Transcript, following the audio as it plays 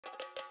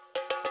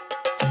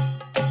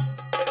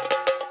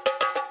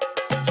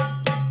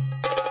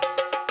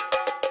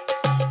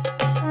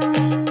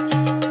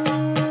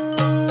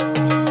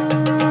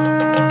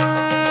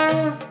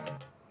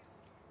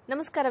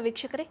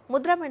ವೀಕ್ಷಕರೇ,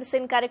 ಮುದ್ರಾ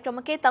ಮೆಡಿಸಿನ್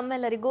ಕಾರ್ಯಕ್ರಮಕ್ಕೆ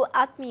ತಮ್ಮೆಲ್ಲರಿಗೂ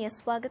ಆತ್ಮೀಯ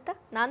ಸ್ವಾಗತ.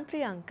 ನಾನು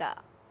ಪ್ರಿಯಾಂಕಾ.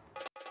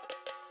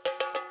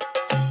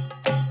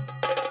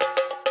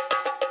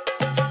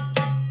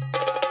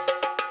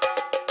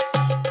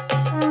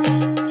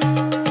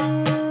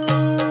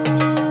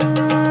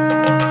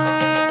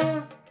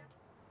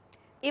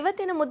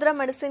 ಇವತ್ತಿನ ಮುದ್ರಾ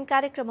ಮೆಡಿಸಿನ್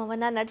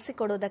ಕಾರ್ಯಕ್ರಮವನ್ನು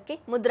ನಡೆಸಿಕೊಡೋದಕ್ಕೆ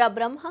ಮುದ್ರಾ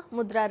ಬ್ರಹ್ಮ,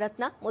 ಮುದ್ರಾ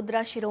ರತ್ನ,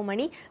 ಮುದ್ರಾ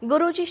ಶಿರೋಮಣಿ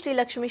ಗುರೂಜಿ ಶ್ರೀ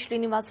ಲಕ್ಷ್ಮೀ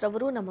ಶ್ರೀನಿವಾಸ್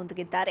ರವರು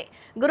ನಮ್ಮೊಂದಿಗಿದ್ದಾರೆ.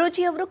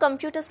 ಗುರೂಜಿ ಅವರು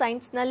ಕಂಪ್ಯೂಟರ್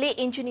ಸೈನ್ಸ್ನಲ್ಲಿ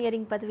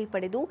ಇಂಜಿನಿಯರಿಂಗ್ ಪದವಿ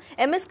ಪಡೆದು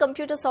ಎಂಎಸ್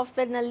ಕಂಪ್ಯೂಟರ್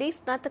ಸಾಫ್ಟ್ವೇರ್ನಲ್ಲಿ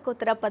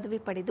ಸ್ನಾತಕೋತ್ತರ ಪದವಿ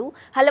ಪಡೆದು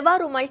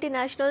ಹಲವಾರು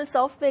ಮಲ್ಟಿನ್ಯಾಷನಲ್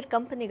ಸಾಫ್ಟ್ವೇರ್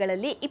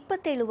ಕಂಪನಿಗಳಲ್ಲಿ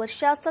 27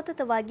 ವರ್ಷ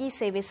ಸತತವಾಗಿ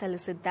ಸೇವೆ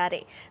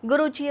ಸಲ್ಲಿಸಿದ್ದಾರೆ.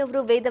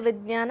 ಗುರೂಜಿಯವರು ವೇದ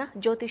ವಿಜ್ಞಾನ,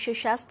 ಜ್ಯೋತಿಷ್ಯ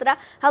ಶಾಸ್ತ್ರ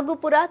ಹಾಗೂ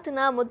ಪುರಾತನ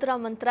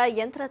ಮುದ್ರಾ-ಮಂತ್ರ,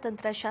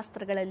 ಯಂತ್ರತಂತ್ರ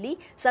ಶಾಸ್ತ್ರಗಳಲ್ಲಿ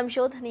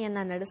ಸಂಶೋಧನೆಯನ್ನ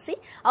ನಡೆಸಿ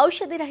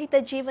ಔಷಧಿ ರಹಿತ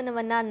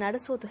ಜೀವನವನ್ನ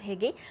ನಡೆಸೋದು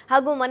ಹೇಗೆ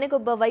ಹಾಗೂ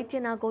ಮನೆಗೊಬ್ಬ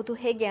ವೈದ್ಯನಾಗೋದು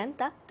ಹೇಗೆ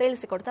ಅಂತ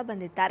ತಿಳಿಸಿಕೊಡ್ತಾ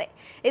ಬಂದಿದ್ದಾರೆ.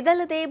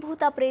 ಇದಲ್ಲದೆ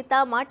ಭೂತ ಪ್ರೇತ,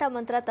 ಮಾಟ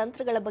ಮಂತ್ರ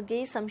ತಂತ್ರಗಳ ಬಗ್ಗೆ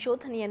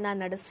ಸಂಶೋಧನೆಯನ್ನ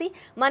ನಡೆಸಿ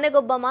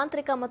ಮನೆಗೊಬ್ಬ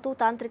ಮಾಂತ್ರಿಕ ಮತ್ತು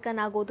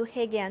ತಾಂತ್ರಿಕನಾಗೋದು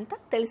ಹೇಗೆ ಅಂತ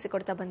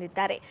ತಿಳಿಸಿಕೊಡ್ತಾ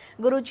ಬಂದಿದ್ದಾರೆ.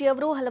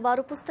 ಗುರೂಜಿಯವರು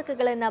ಹಲವಾರು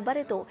ಪುಸ್ತಕಗಳನ್ನು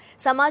ಬರೆದು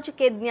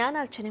ಸಮಾಜಕ್ಕೆ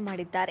ಜ್ಞಾನಾರ್ಚನೆ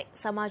ಮಾಡಿದ್ದಾರೆ.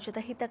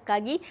 ಸಮಾಜದ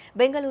ಹಿತಕ್ಕಾಗಿ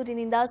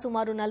ಬೆಂಗಳೂರಿನಿಂದ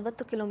ಸುಮಾರು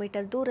 40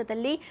 ಕಿಲೋಮೀಟರ್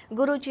ದೂರದಲ್ಲಿ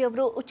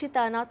ಗುರೂಜಿಯವರು ಉಚಿತ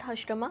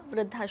ಅನಾಥಾಶ್ರಮ,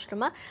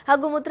 ವೃದ್ಧಾಶ್ರಮ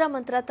ಹಾಗೂ ಮುದ್ರಾ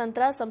ಮಂತ್ರ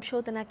ತಂತ್ರ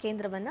ಸಂಶೋಧನಾ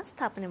ಕೇಂದ್ರವನ್ನು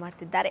ಸ್ಥಾಪನೆ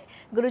ಮಾಡುತ್ತಿದ್ದಾರೆ.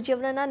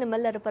 ಗುರೂಜಿಯವರನ್ನ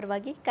ನಿಮ್ಮೆಲ್ಲರ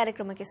ಪರವಾಗಿ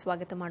ಕಾರ್ಯಕ್ರಮಕ್ಕೆ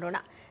ಸ್ವಾಗತ ಮಾಡೋಣ.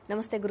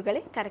 ನಮಸ್ತೆ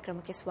ಗುರುಗಳೇ,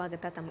 ಕಾರ್ಯಕ್ರಮಕ್ಕೆ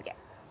ಸ್ವಾಗತ ತಮಗೆ.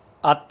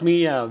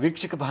 ಆತ್ಮೀಯ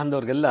ವೀಕ್ಷಕ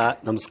ಬಾಂಧವರಿಗೆಲ್ಲ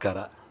ನಮಸ್ಕಾರ.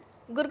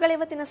 ಗುರುಗಳೇ,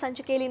 ಇವತ್ತಿನ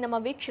ಸಂಚಿಕೆಯಲ್ಲಿ ನಮ್ಮ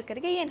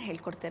ವೀಕ್ಷಕರಿಗೆ ಏನು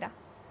ಹೇಳ್ಕೊಡ್ತೀರಾ?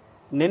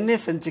 ನಿನ್ನೆ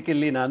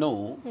ಸಂಚಿಕೆಯಲ್ಲಿ ನಾನು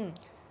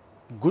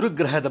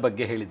ಗುರುಗ್ರಹದ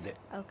ಬಗ್ಗೆ ಹೇಳಿದ್ದೆ.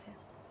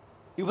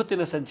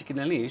 ಇವತ್ತಿನ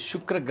ಸಂಚಿಕೆಯಲ್ಲಿ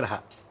ಶುಕ್ರ ಗ್ರಹ.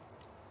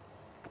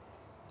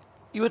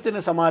 ಇವತ್ತಿನ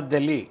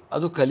ಸಮಾಜದಲ್ಲಿ,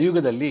 ಅದು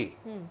ಕಲಿಯುಗದಲ್ಲಿ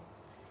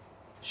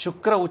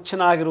ಶುಕ್ರ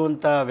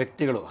ಉಚ್ಚನಾಗಿರುವಂಥ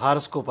ವ್ಯಕ್ತಿಗಳು,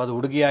 ಹಾರೋಸ್ಕೋಪ್, ಅದು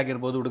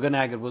ಹುಡುಗಿಯಾಗಿರ್ಬೋದು, ಹುಡುಗನೇ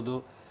ಆಗಿರ್ಬೋದು,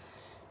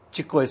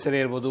 ಚಿಕ್ಕ ವಯಸ್ಸರೇ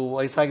ಇರ್ಬೋದು,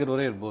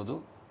 ವಯಸ್ಸಾಗಿರೋರೇ ಇರ್ಬೋದು,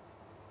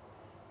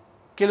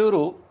 ಕೆಲವರು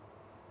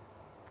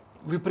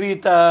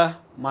ವಿಪರೀತ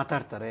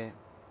ಮಾತಾಡ್ತಾರೆ,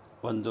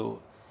 ಒಂದು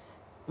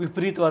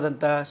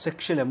ವಿಪರೀತವಾದಂಥ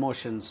ಸೆಕ್ಷುವಲ್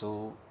ಎಮೋಷನ್ಸು,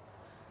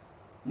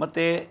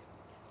 ಮತ್ತು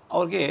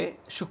ಅವ್ರಿಗೆ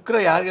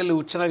ಶುಕ್ರ ಯಾರಿಗೆಲ್ಲ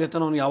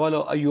ಹುಚ್ಚನಾಗಿರ್ತಾನೋ ಅವ್ನು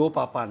ಯಾವಾಗಲೂ ಅಯ್ಯೋ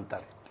ಪಾಪ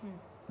ಅಂತಾರೆ.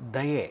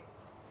 ದಯೆ,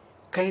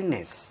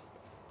 ಕೈಂಡ್ನೆಸ್.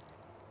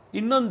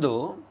 ಇನ್ನೊಂದು,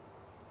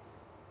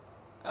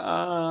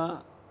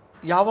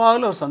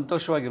 ಯಾವಾಗಲೂ ಅವ್ರು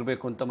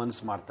ಸಂತೋಷವಾಗಿರಬೇಕು ಅಂತ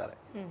ಮನಸ್ಸು ಮಾಡ್ತಾರೆ.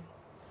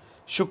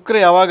 ಶುಕ್ರ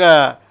ಯಾವಾಗ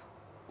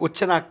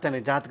ಉಚ್ಚನಾಗ್ತಾನೆ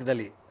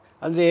ಜಾತಕದಲ್ಲಿ,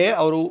 ಅಂದರೆ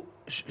ಅವರು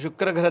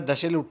ಶುಕ್ರ ಗ್ರಹ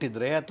ದಶೆಯಲ್ಲಿ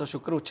ಹುಟ್ಟಿದ್ರೆ ಅಥವಾ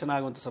ಶುಕ್ರ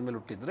ಉಚ್ಚನಾಗುವಂಥ ಸಮಯದಲ್ಲಿ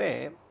ಹುಟ್ಟಿದ್ರೆ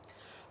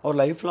ಅವ್ರು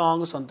ಲೈಫ್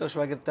ಲಾಂಗ್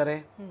ಸಂತೋಷವಾಗಿರ್ತಾರೆ.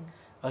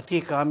 ಅತಿ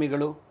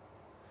ಕಾಮಿಗಳು,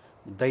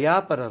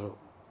 ದಯಾಪರರು,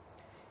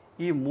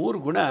 ಈ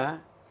 3 ಗುಣ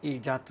ಈ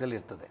ಜಾತಕದಲ್ಲಿ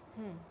ಇರ್ತದೆ.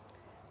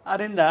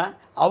 ಆದ್ದರಿಂದ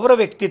ಅವರ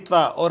ವ್ಯಕ್ತಿತ್ವ,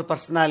 ಅವ್ರ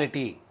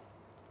ಪರ್ಸನಾಲಿಟಿ,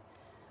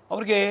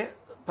 ಅವ್ರಿಗೆ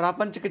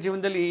ಪ್ರಾಪಂಚಿಕ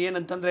ಜೀವನದಲ್ಲಿ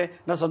ಏನಂತಂದರೆ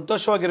ನಾವು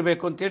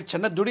ಸಂತೋಷವಾಗಿರಬೇಕು ಅಂತೇಳಿ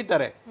ಚೆನ್ನಾಗಿ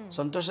ದುಡಿತಾರೆ,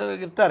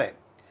 ಸಂತೋಷವಾಗಿರ್ತಾರೆ.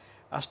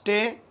 ಅಷ್ಟೇ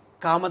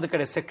ಕಾಮದ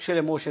ಕಡೆ ಸೆಕ್ಷುವಲ್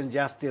ಎಮೋಷನ್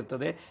ಜಾಸ್ತಿ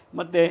ಇರ್ತದೆ.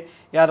 ಮತ್ತು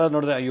ಯಾರು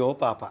ನೋಡಿದ್ರೆ ಅಯ್ಯೋ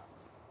ಪಾಪ,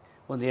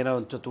 ಏನೋ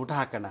ಒಂದು ತುತ್ತು ಊಟ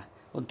ಹಾಕೋಣ,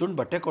 ಒಂದು ತುಂಡು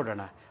ಬಟ್ಟೆ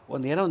ಕೊಡೋಣ,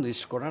 ಏನೋ ಒಂದು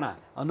ಇಷ್ಟು ಕೊಡೋಣ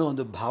ಅನ್ನೋ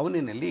ಒಂದು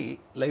ಭಾವನೆಯಲ್ಲಿ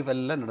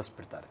ಲೈಫೆಲ್ಲ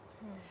ನಡೆಸ್ಬಿಡ್ತಾರೆ.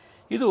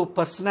 ಇದು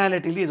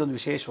ಪರ್ಸನಾಲಿಟಿಲಿ ಇದೊಂದು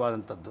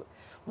ವಿಶೇಷವಾದಂಥದ್ದು.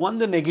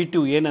 ಒಂದು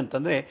ನೆಗೆಟಿವ್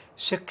ಏನಂತಂದರೆ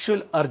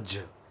ಸೆಕ್ಷುವಲ್ ಅರ್ಜ್,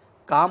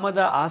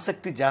 ಕಾಮದ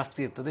ಆಸಕ್ತಿ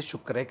ಜಾಸ್ತಿ ಇರ್ತದೆ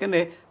ಶುಕ್ರ.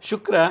 ಯಾಕೆಂದರೆ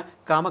ಶುಕ್ರ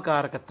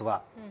ಕಾಮಕಾರಕತ್ವ.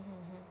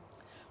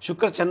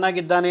 ಶುಕ್ರ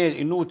ಚೆನ್ನಾಗಿದ್ದಾನೆ,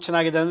 ಇನ್ನೂ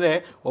ಚೆನ್ನಾಗಿದ್ದಾನೆ ಅಂದರೆ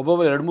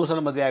ಒಬ್ಬೊಬ್ಬರು 2-3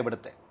 ಸಲ ಮದುವೆ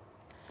ಆಗಿಬಿಡುತ್ತೆ.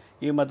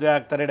 ಈ ಮದುವೆ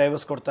ಆಗ್ತಾರೆ,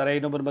 ಡೈವರ್ಸ್ ಕೊಡ್ತಾರೆ,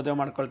 ಇನ್ನೊಬ್ಬರು ಮದುವೆ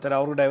ಮಾಡ್ಕೊಳ್ತಾರೆ,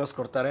 ಅವ್ರಿಗೂ ಡೈವರ್ಸ್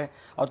ಕೊಡ್ತಾರೆ,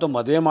 ಅಥವಾ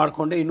ಮದುವೆ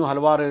ಮಾಡಿಕೊಂಡೆ ಇನ್ನೂ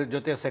ಹಲವಾರು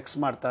ಜೊತೆ ಸೆಕ್ಸ್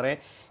ಮಾಡ್ತಾರೆ.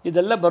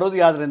 ಇದೆಲ್ಲ ಬರೋದು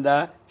ಯಾವುದರಿಂದ?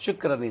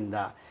 ಶುಕ್ರನಿಂದ.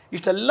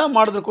 ಇಷ್ಟೆಲ್ಲ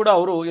ಮಾಡಿದ್ರು ಕೂಡ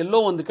ಅವರು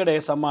ಎಲ್ಲೋ ಒಂದು ಕಡೆ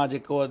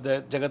ಸಮಾಜಕ್ಕೋ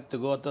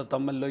ಜಗತ್ತಿಗೋ ಅಥವಾ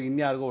ತಮ್ಮಲ್ಲೋ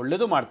ಇನ್ಯಾರಿಗೋ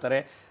ಒಳ್ಳೆಯದು ಮಾಡ್ತಾರೆ,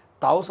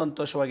 ತಾವು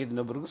ಸಂತೋಷವಾಗಿ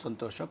ಇನ್ನೊಬ್ಬರಿಗೂ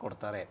ಸಂತೋಷ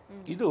ಕೊಡ್ತಾರೆ.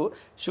 ಇದು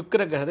ಶುಕ್ರ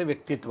ಗ್ರಹದ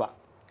ವ್ಯಕ್ತಿತ್ವ.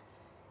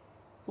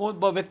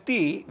 ಒಬ್ಬ ವ್ಯಕ್ತಿ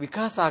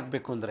ವಿಕಾಸ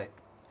ಆಗಬೇಕು ಅಂದರೆ,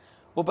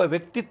 ಒಬ್ಬ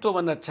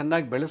ವ್ಯಕ್ತಿತ್ವವನ್ನು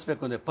ಚೆನ್ನಾಗಿ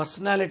ಬೆಳೆಸಬೇಕು ಅಂದರೆ,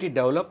 ಪರ್ಸನಾಲಿಟಿ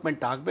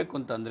ಡೆವಲಪ್ಮೆಂಟ್ ಆಗಬೇಕು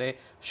ಅಂತಂದರೆ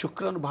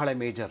ಶುಕ್ರನು ಬಹಳ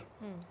ಮೇಜರ್.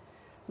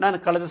 ನಾನು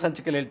ಕಳೆದ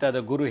ಸಂಚಿಕೆಯಲ್ಲಿ ಹೇಳ್ತಾ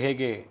ಇದ್ದೆ ಗುರು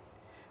ಹೇಗೆ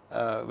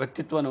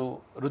ವ್ಯಕ್ತಿತ್ವನು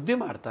ವೃದ್ಧಿ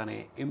ಮಾಡ್ತಾನೆ.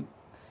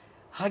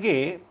 ಹಾಗೆ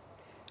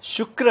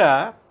ಶುಕ್ರ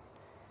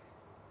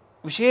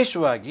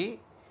ವಿಶೇಷವಾಗಿ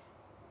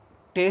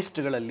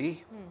ಟೇಸ್ಟ್ಗಳಲ್ಲಿ,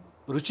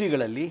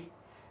 ರುಚಿಗಳಲ್ಲಿ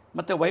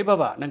ಮತ್ತು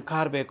ವೈಭವ, ನಂಗೆ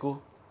ಕಾರ್ ಬೇಕು,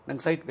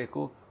 ನಂಗೆ ಸೈಟ್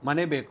ಬೇಕು,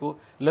 ಮನೆ ಬೇಕು,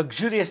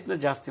 ಲಕ್ಸುರಿಯಸ್ನ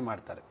ಜಾಸ್ತಿ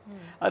ಮಾಡ್ತಾರೆ.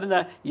 ಅದರಿಂದ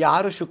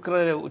ಯಾರು ಶುಕ್ರ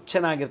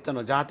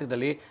ಉಚ್ಚನಾಗಿರ್ತಾನೋ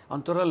ಜಾತಕದಲ್ಲಿ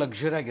ಅಂಥವ್ರ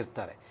ಲಕ್ಸುರಿ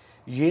ಆಗಿರ್ತಾರೆ.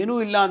 ಏನೂ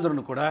ಇಲ್ಲ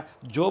ಅಂದ್ರೂ ಕೂಡ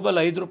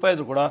ಜೋಬಲ್ಲಿ 5 ರೂಪಾಯಿ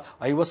ಇದ್ರೂ ಕೂಡ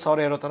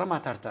 50,000 ಇರೋ ಥರ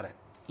ಮಾತಾಡ್ತಾರೆ.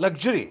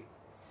 ಲಕ್ಸುರಿ,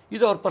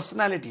 ಇದು ಅವ್ರ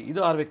ಪರ್ಸನಾಲಿಟಿ,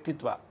 ಇದು ಅವ್ರ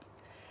ವ್ಯಕ್ತಿತ್ವ.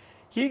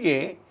 ಹೀಗೆ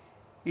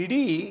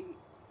ಇಡೀ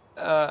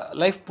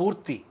ಲೈಫ್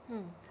ಪೂರ್ತಿ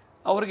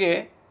ಅವ್ರಿಗೆ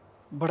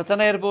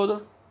ಬಡತನ ಇರ್ಬೋದು,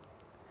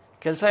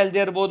 ಕೆಲಸ ಇಲ್ಲದೆ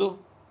ಇರ್ಬೋದು,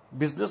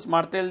 ಬಿಸ್ನೆಸ್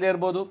ಮಾಡ್ತಾ ಇಲ್ಲದೆ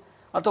ಇರ್ಬೋದು,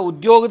 ಅಥವಾ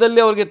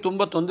ಉದ್ಯೋಗದಲ್ಲಿ ಅವ್ರಿಗೆ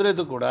ತುಂಬ ತೊಂದರೆ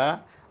ಇದ್ದರೂ ಕೂಡ,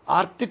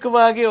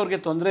 ಆರ್ಥಿಕವಾಗಿ ಅವ್ರಿಗೆ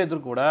ತೊಂದರೆ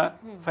ಇದ್ದರೂ ಕೂಡ,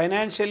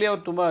 ಫೈನಾನ್ಷಿಯಲಿ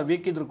ಅವ್ರು ತುಂಬ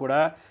ವೀಕ್ ಇದ್ದರೂ ಕೂಡ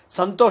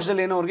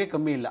ಸಂತೋಷದಲ್ಲಿ ಏನೋ ಅವ್ರಿಗೆ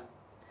ಕಮ್ಮಿ ಇಲ್ಲ.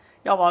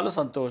 ಯಾವಾಗಲೂ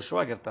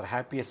ಸಂತೋಷವಾಗಿರ್ತಾರೆ,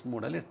 ಹ್ಯಾಪಿಯೆಸ್ಟ್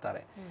ಮೂಡಲ್ಲಿ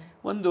ಇರ್ತಾರೆ.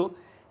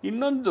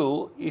 ಇನ್ನೊಂದು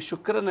ಈ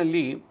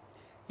ಶುಕ್ರನಲ್ಲಿ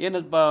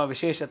ಏನಪ್ಪ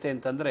ವಿಶೇಷತೆ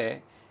ಅಂತಂದರೆ,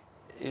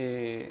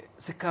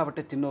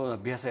 ಸಿಕ್ಕಾಬಟ್ಟೆ ತಿನ್ನೋ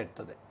ಅಭ್ಯಾಸ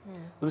ಇರ್ತದೆ.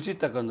 ರುಚಿ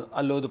ತಗೊಂಡು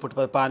ಅಲ್ಲೋದು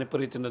ಪುಟ್ಟ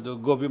ಪಾನಿಪುರಿ ತಿನ್ನೋದು,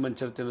 ಗೋಬಿ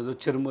ಮಂಚೂರಿ ತಿನ್ನೋದು,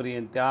 ಚಿರುಮುರಿ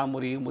ಅಂತೆ, ಆ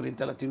ಮುರಿ ಈ ಮುರಿ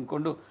ಅಂತೆಲ್ಲ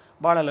ತಿನ್ಕೊಂಡು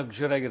ಭಾಳ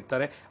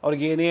ಲಕ್ಸುರಿಯಾಗಿರ್ತಾರೆ.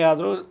 ಅವ್ರಿಗೆ ಏನೇ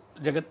ಆದರೂ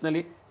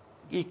ಜಗತ್ತಿನಲ್ಲಿ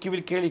ಈ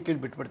ಕಿವಿಲಿ ಕೇಳಿ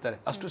ಬಿಟ್ಬಿಡ್ತಾರೆ.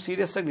 ಅಷ್ಟು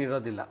ಸೀರಿಯಸ್ ಆಗಿ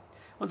ಇರೋದಿಲ್ಲ,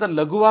 ಒಂಥರ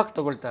ಲಘುವಾಗಿ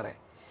ತಗೊಳ್ತಾರೆ.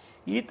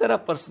 ಈ ಥರ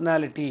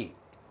ಪರ್ಸ್ನಾಲಿಟಿ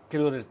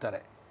ಕೆಲವರು ಇರ್ತಾರೆ.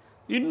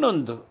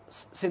 ಇನ್ನೊಂದು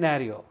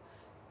ಸಿನಾರಿಯೋ,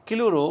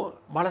 ಕೆಲವರು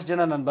ಭಾಳಷ್ಟು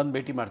ಜನ ನಾನು ಬಂದು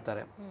ಭೇಟಿ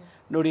ಮಾಡ್ತಾರೆ.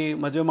 ನೋಡಿ,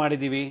 ಮದುವೆ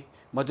ಮಾಡಿದ್ದೀವಿ,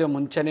 ಮದುವೆ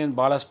ಮುಂಚೆನೇ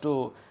ಭಾಳಷ್ಟು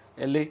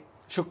ಎಲ್ಲಿ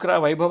ಶುಕ್ರ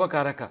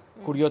ವೈಭವಕಾರಕ,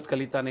 ಕುಡಿಯೋದು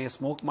ಕಲಿತಾನೆ,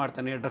 ಸ್ಮೋಕ್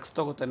ಮಾಡ್ತಾನೆ, ಡ್ರಗ್ಸ್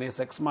ತೊಗೋತಾನೆ,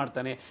 ಸೆಕ್ಸ್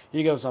ಮಾಡ್ತಾನೆ,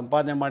 ಹೀಗೆ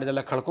ಸಂಪಾದನೆ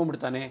ಮಾಡಿದೆಲ್ಲ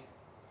ಕಳ್ಕೊಂಡ್ಬಿಡ್ತಾನೆ,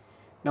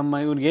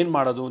 ಇವ್ನಿಗೇನು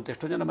ಮಾಡೋದು ಅಂತ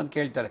ಎಷ್ಟೋ ಜನ ಬಂದು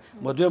ಕೇಳ್ತಾರೆ.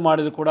 ಮದುವೆ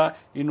ಮಾಡಿದ್ರು ಕೂಡ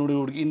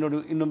ಹುಡುಗಿ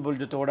ಇನ್ನೊಬ್ಬರ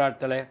ಜೊತೆ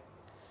ಓಡಾಡ್ತಾಳೆ.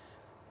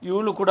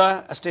 ಇವಳು ಕೂಡ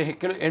ಅಷ್ಟೇ.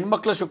 ಕೆಲವು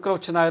ಹೆಣ್ಮಕ್ಳ ಶುಕ್ರ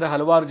ಚೆನ್ನಾಗಿರೋ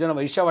ಹಲವಾರು ಜನ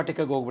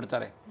ವೈಶ್ಯಾವಾಟಿಕೆಗೆ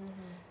ಹೋಗ್ಬಿಡ್ತಾರೆ,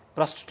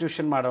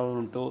 ಪ್ರಾಸ್ಟಿಟ್ಯೂಷನ್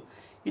ಮಾಡೋನುಂಟು.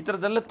 ಈ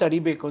ಥರದ್ದೆಲ್ಲ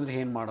ತಡಿಬೇಕು ಅಂದರೆ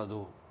ಏನು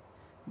ಮಾಡೋದು?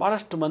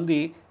 ಭಾಳಷ್ಟು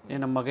ಮಂದಿ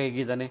ನಮ್ಮ ಮಗ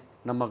ಹೇಗಿದ್ದಾನೆ,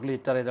 ನಮ್ಮ ಮಗಳು ಈ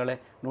ಥರ ಇದ್ದಾಳೆ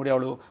ನೋಡಿ,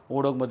 ಅವಳು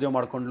ಓಡೋಗಿ ಮದುವೆ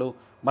ಮಾಡ್ಕೊಂಡ್ಳು,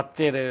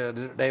 ಮತ್ತೆ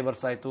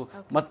ಡೈವರ್ಸ್ ಆಯಿತು,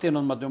 ಮತ್ತೆ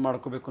ಇನ್ನೊಂದು ಮದುವೆ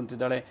ಮಾಡ್ಕೋಬೇಕು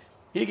ಅಂತಿದ್ದಾಳೆ.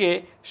 ಹೀಗೆ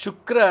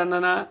ಶುಕ್ರನ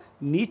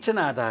ನೀಚನ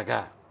ಆದಾಗ,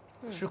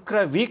 ಶುಕ್ರ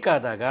ವೀಕ್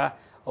ಆದಾಗ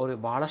ಅವ್ರಿಗೆ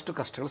ಭಾಳಷ್ಟು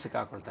ಕಷ್ಟಗಳು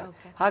ಸಿಕ್ಕಾಕೊಳ್ತಾರೆ.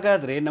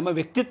 ಹಾಗಾದರೆ ನಮ್ಮ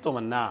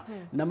ವ್ಯಕ್ತಿತ್ವವನ್ನು,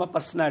 ನಮ್ಮ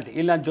ಪರ್ಸನಾಲಿಟಿ,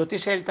 ಇಲ್ಲಿ ನಾನು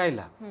ಜ್ಯೋತಿಷ ಹೇಳ್ತಾ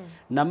ಇಲ್ಲ,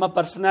 ನಮ್ಮ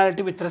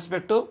personality with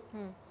respect to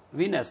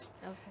Venus,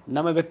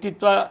 ನಮ್ಮ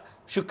ವ್ಯಕ್ತಿತ್ವ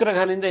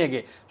ಶುಕ್ರನಿಂದ ಹೇಗೆ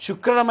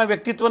ಶುಕ್ರ ನಮ್ಮ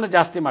ವ್ಯಕ್ತಿತ್ವನ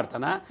ಜಾಸ್ತಿ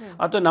ಮಾಡ್ತಾನ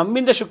ಅಥವಾ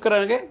ನಮ್ಮಿಂದ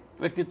ಶುಕ್ರನಿಗೆ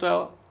ವ್ಯಕ್ತಿತ್ವ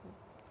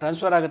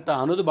ಟ್ರಾನ್ಸ್ಫರ್ ಆಗುತ್ತಾ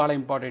ಅನ್ನೋದು ಭಾಳ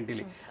ಇಂಪಾರ್ಟೆಂಟ್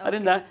ಇಲ್ಲಿ.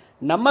 ಅದರಿಂದ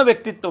ನಮ್ಮ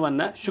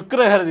ವ್ಯಕ್ತಿತ್ವವನ್ನು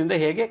ಶುಕ್ರಗ್ರಹದಿಂದ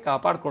ಹೇಗೆ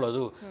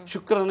ಕಾಪಾಡ್ಕೊಳ್ಳೋದು,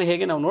 ಶುಕ್ರನ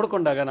ಹೇಗೆ ನಾವು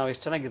ನೋಡಿಕೊಂಡಾಗ ನಾವು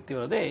ಎಷ್ಟು ಚೆನ್ನಾಗಿರ್ತೀವಿ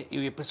ಅನ್ನೋದೇ ಈ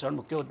ಎಪಿಸೋಡ್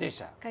ಮುಖ್ಯ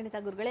ಉದ್ದೇಶ. ಖಂಡಿತ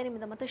ಗುರುಗಳೇ,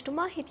 ನಿಮ್ಮಿಂದ ಮತ್ತಷ್ಟು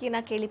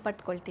ಮಾಹಿತಿಯನ್ನು ಕೇಳಿ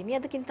ಪಡ್ಕೊಳ್ತೀನಿ.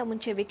 ಅದಕ್ಕಿಂತ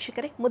ಮುಂಚೆ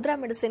ವೀಕ್ಷಕರೇ, ಮುದ್ರಾ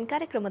ಮೆಡಿಸಿನ್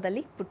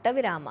ಕಾರ್ಯಕ್ರಮದಲ್ಲಿ ಪುಟ್ಟ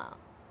ವಿರಾಮ.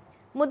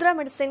 ಮುದ್ರಾ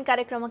ಮೆಡಿಸಿನ್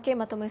ಕಾರ್ಯಕ್ರಮಕ್ಕೆ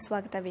ಮತ್ತೊಮ್ಮೆ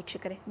ಸ್ವಾಗತ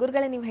ವೀಕ್ಷಕರೇ.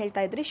 ಗುರುಗಳೇ, ನೀವು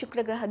ಹೇಳ್ತಾ ಇದ್ರಿ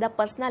ಶುಕ್ರಗ್ರಹದ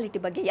ಪರ್ಸನಾಲಿಟಿ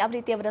ಬಗ್ಗೆ, ಯಾವ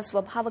ರೀತಿ ಅವರ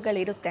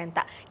ಸ್ವಭಾವಗಳಿರುತ್ತೆ ಅಂತ,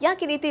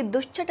 ಯಾಕೆ ಈ ರೀತಿ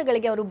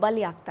ದುಶ್ಚಟಗಳಿಗೆ ಅವರು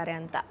ಬಲಿ ಆಗ್ತಾರೆ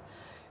ಅಂತ.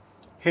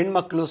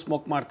 ಹೆಣ್ಮಕ್ಳು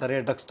ಸ್ಮೋಕ್ ಮಾಡ್ತಾರೆ,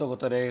 ಡ್ರಗ್ಸ್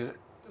ತಗೋತಾರೆ,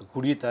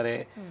 ಕುಡಿಯುತ್ತಾರೆ,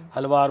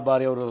 ಹಲವಾರು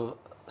ಬಾರಿ ಅವರು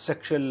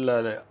ಸೆಕ್ಷುವಲ್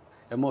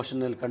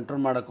ಎಮೋಷನಲ್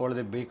ಕಂಟ್ರೋಲ್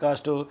ಮಾಡೋಕ್ಕೊಳ್ಳದೆ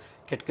ಬೇಕಾಷ್ಟು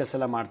ಕೆಟ್ಟ ಕೆಲಸ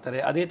ಎಲ್ಲ ಮಾಡ್ತಾರೆ.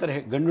 ಅದೇ ಥರ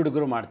ಗಂಡು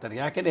ಹುಡುಗರು ಮಾಡ್ತಾರೆ.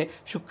 ಯಾಕೆಂದರೆ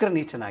ಶುಕ್ರ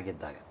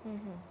ನೀಚನಾಗಿದ್ದಾಗ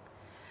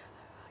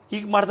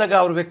ಈಗ ಮಾಡಿದಾಗ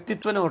ಅವ್ರ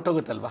ವ್ಯಕ್ತಿತ್ವನೇ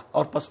ಹೊರಟೋಗುತ್ತಲ್ವ,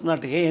 ಅವ್ರ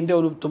ಪರ್ಸನಾಲಿಟಿ. ಎಂದೇ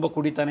ಅವನು ತುಂಬ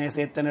ಕುಡಿತಾನೆ,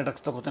 ಸೇರ್ತಾನೆ,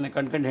 ಡ್ರಗ್ಸ್ ತಗೋತಾನೆ,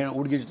 ಕಣ್ಕಂಡು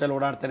ಹುಡುಗಿ ಜೊತೆಲಿ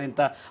ಓಡಾಡ್ತಾನೆ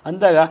ಅಂತ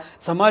ಅಂದಾಗ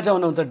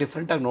ಸಮಾಜವನ್ನು ಒಂಥರ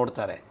ಡಿಫ್ರೆಂಟಾಗಿ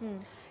ನೋಡ್ತಾರೆ.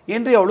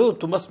 ಏನ್ರಿ ಅವಳು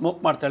ತುಂಬ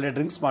ಸ್ಮೋಕ್ ಮಾಡ್ತಾಳೆ,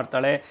 ಡ್ರಿಂಕ್ಸ್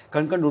ಮಾಡ್ತಾಳೆ,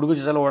 ಕಣ್ಕಂಡು ಹುಡುಗ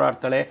ಜೊತೆಲಿ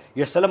ಓಡಾಡ್ತಾಳೆ,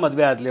 ಎಷ್ಟು ಸಲ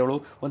ಮದುವೆ ಆಗಲಿ ಅವಳು,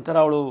 ಒಂಥರ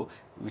ಅವಳು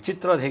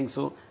ವಿಚಿತ್ರವಾದ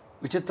ಹೆಂಗಸು,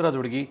 ವಿಚಿತ್ರವಾದ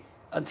ಹುಡುಗಿ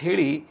ಅಂತ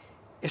ಹೇಳಿ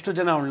ಎಷ್ಟು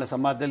ಜನ ಅವಳನ್ನ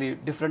ಸಮಾಜದಲ್ಲಿ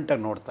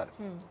ಡಿಫ್ರೆಂಟಾಗಿ ನೋಡ್ತಾರೆ.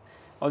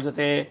 ಅವ್ರ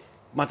ಜೊತೆ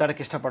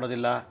ಮಾತಾಡೋಕ್ಕೆ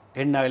ಇಷ್ಟಪಡೋದಿಲ್ಲ,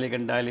 ಹೆಣ್ಣಾಗಲಿ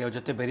ಗಂಡಾಗಲಿ ಅವ್ರ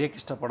ಜೊತೆ ಬೆರೆಯೋಕ್ಕೆ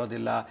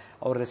ಇಷ್ಟಪಡೋದಿಲ್ಲ,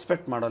 ಅವ್ರು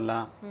ರೆಸ್ಪೆಕ್ಟ್ ಮಾಡೋಲ್ಲ,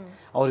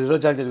 ಅವ್ರು ಇರೋ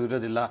ಜಾಗದಲ್ಲಿ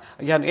ಇರೋದಿಲ್ಲ.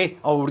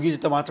 ಅವ್ರ ಹುಡುಗಿ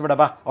ಜೊತೆ ಮಾತಾಡಬೇಡ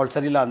ಬಾ, ಅವಳು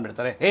ಸರಿಯಿಲ್ಲ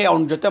ಅಂದ್ಬಿಡ್ತಾರೆ.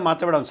 ಅವ್ನ ಜೊತೆ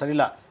ಮಾತಾಡಬೇಡ, ಅವ್ನು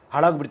ಸರಿಯಿಲ್ಲ,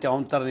 ಹಾಳಾಗ್ಬಿಡ್ತೀವಿ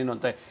ಅವ್ನ ಥರ ನೀನು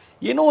ಅಂತ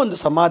ಏನೋ ಒಂದು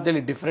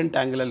ಸಮಾಜದಲ್ಲಿ ಡಿಫ್ರೆಂಟ್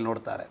ಆ್ಯಂಗಲಲ್ಲಿ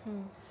ನೋಡ್ತಾರೆ.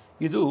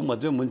 ಇದು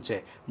ಮದುವೆ ಮುಂಚೆ.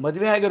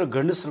 ಮದುವೆ ಆಗಿರೋ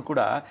ಗಂಡಸರು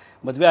ಕೂಡ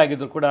ಮದುವೆ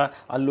ಆಗಿದ್ರು ಕೂಡ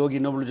ಅಲ್ಲೋಗಿ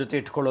ಇನ್ನೊಬ್ಳ ಜೊತೆ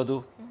ಇಟ್ಕೊಳ್ಳೋದು,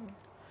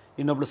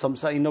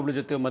 ಇನ್ನೊಬ್ಳ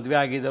ಜೊತೆ ಮದುವೆ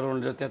ಆಗಿದ್ದವ್ರ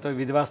ಜೊತೆ ಅಥವಾ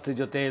ವಿಧವಾಸ್ತಿ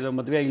ಜೊತೆ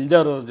ಮದುವೆ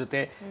ಇಲ್ದವ್ರ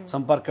ಜೊತೆ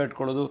ಸಂಪರ್ಕ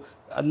ಇಟ್ಕೊಳ್ಳೋದು,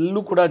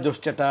 ಅಲ್ಲೂ ಕೂಡ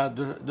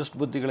ದುಷ್ಟ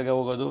ಬುದ್ಧಿಗಳಿಗೆ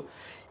ಹೋಗೋದು.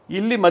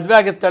 ಇಲ್ಲಿ ಮದುವೆ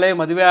ಆಗಿರ್ತಾಳೆ,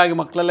 ಮದುವೆ ಆಗಿ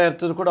ಮಕ್ಕಳೆಲ್ಲ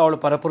ಇರ್ತಿದ್ರು ಕೂಡ ಅವಳು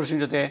ಪರಪುರುಷನ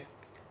ಜೊತೆ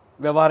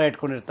ವ್ಯವಹಾರ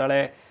ಇಟ್ಕೊಂಡಿರ್ತಾಳೆ,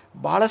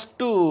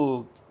 ಭಾಳಷ್ಟು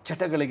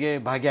ಚಟಗಳಿಗೆ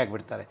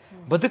ಭಾಗಿಯಾಗಿಬಿಡ್ತಾರೆ.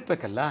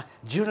 ಬದುಕಬೇಕಲ್ಲ,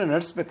 ಜೀವನ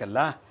ನಡೆಸಬೇಕಲ್ಲ,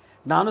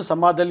 ನಾನು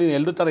ಸಮಾಜದಲ್ಲಿ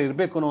ಎಲ್ಲರೂ ಥರ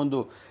ಇರಬೇಕು ಅನ್ನೋ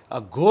ಒಂದು ಆ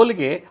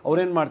ಗೋಲ್ಗೆ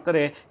ಅವ್ರೇನು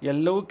ಮಾಡ್ತಾರೆ,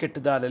 ಎಲ್ಲವೂ ಕೆಟ್ಟ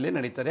ದಾರಿಯಲ್ಲಿ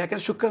ನಡೀತಾರೆ.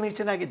 ಯಾಕೆಂದರೆ ಶುಕ್ರ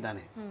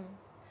ನೀಚನಾಗಿದ್ದಾನೆ.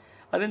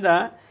 ಅದರಿಂದ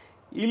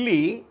ಇಲ್ಲಿ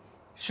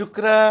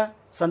ಶುಕ್ರ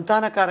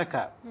ಸಂತಾನಕಾರಕ,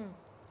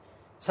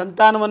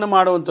 ಸಂತಾನವನ್ನು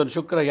ಮಾಡುವಂಥವ್ನು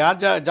ಶುಕ್ರ.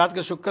 ಯಾರ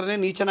ಜಾತಕ ಶುಕ್ರನೇ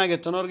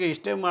ನೀಚನಾಗಿರ್ತನವ್ರಿಗೆ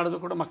ಇಷ್ಟೇ ಮಾಡಿದ್ರು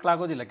ಕೂಡ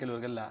ಮಕ್ಕಳಾಗೋದಿಲ್ಲ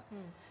ಕೆಲವರಿಗೆಲ್ಲ.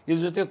 ಇದ್ರ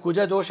ಜೊತೆ ಕುಜ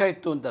ದೋಷ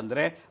ಇತ್ತು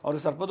ಅಂತಂದರೆ,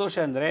 ಅವ್ರಿಗೆ ಸರ್ಪದೋಷ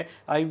ಅಂದರೆ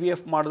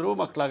IVF ಮಾಡಿದ್ರು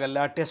ಮಕ್ಕಳಾಗಲ್ಲ,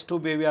 ಟೆಸ್ಟ್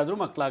ಟ್ಯೂಬ್ ಬೇಬಿ ಆದರೂ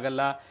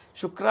ಮಕ್ಕಳಾಗಲ್ಲ.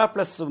 ಶುಕ್ರ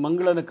ಪ್ಲಸ್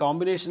ಮಂಗಳನ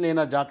ಕಾಂಬಿನೇಷನ್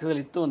ಏನೋ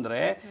ಜಾತಕದಲ್ಲಿ ಇತ್ತು ಅಂದರೆ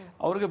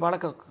ಅವ್ರಿಗೆ ಭಾಳ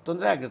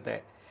ತೊಂದರೆ ಆಗುತ್ತೆ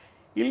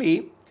ಇಲ್ಲಿ.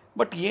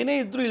 ಬಟ್ ಏನೇ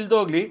ಇದ್ದರೂ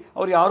ಇಲ್ದೋಗ್ಲಿ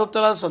ಅವ್ರು ಯಾರೋ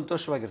ಥರ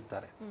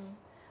ಸಂತೋಷವಾಗಿರ್ತಾರೆ.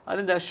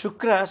 ಅದರಿಂದ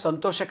ಶುಕ್ರ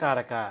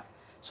ಸಂತೋಷಕಾರಕ,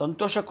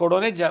 ಸಂತೋಷ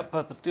ಕೊಡೋನೇ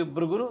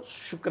ಪ್ರತಿಯೊಬ್ಬರಿಗೂ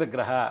ಶುಕ್ರ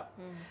ಗ್ರಹ.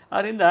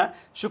 ಆದ್ದರಿಂದ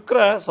ಶುಕ್ರ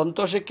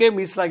ಸಂತೋಷಕ್ಕೆ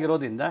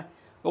ಮೀಸಲಾಗಿರೋದ್ರಿಂದ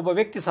ಒಬ್ಬ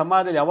ವ್ಯಕ್ತಿ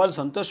ಸಮಾಜದಲ್ಲಿ ಯಾವಾಗಲೂ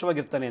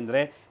ಸಂತೋಷವಾಗಿರ್ತಾನೆ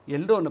ಅಂದರೆ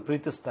ಎಲ್ಲರೂ ಅವನು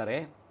ಪ್ರೀತಿಸ್ತಾರೆ,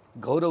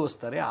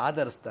 ಗೌರವಿಸ್ತಾರೆ,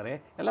 ಆಧರಿಸ್ತಾರೆ,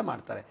 ಎಲ್ಲ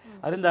ಮಾಡ್ತಾರೆ.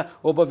 ಅದರಿಂದ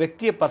ಒಬ್ಬ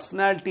ವ್ಯಕ್ತಿಯ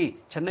ಪರ್ಸನಾಲಿಟಿ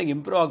ಚೆನ್ನಾಗಿ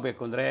ಇಂಪ್ರೂವ್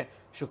ಆಗಬೇಕು ಅಂದರೆ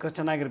ಶುಕ್ರ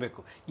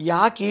ಚೆನ್ನಾಗಿರಬೇಕು.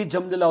 ಯಾಕೆ ಈ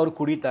ಜನ್ಮದಲ್ಲಿ ಅವರು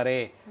ಕುಡಿತಾರೆ,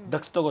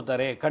 ಡ್ರಗ್ಸ್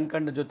ತಗೋತಾರೆ,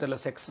 ಕಣ್ಕಂಡ ಜೊತೆಲ್ಲ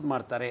ಸೆಕ್ಸ್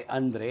ಮಾಡ್ತಾರೆ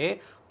ಅಂದರೆ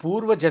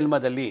ಪೂರ್ವ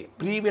ಜನ್ಮದಲ್ಲಿ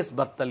ಪ್ರೀವಿಯಸ್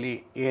ಬರ್ತಲ್ಲಿ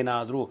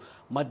ಏನಾದರೂ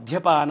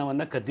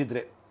ಮದ್ಯಪಾನವನ್ನು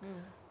ಕದ್ದಿದ್ರೆ,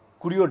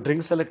 ಕುಡಿಯೋ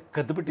ಡ್ರಿಂಕ್ಸ್ ಎಲ್ಲ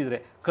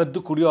ಕದ್ದು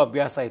ಕುಡಿಯೋ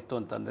ಅಭ್ಯಾಸ ಇತ್ತು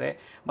ಅಂತಂದರೆ,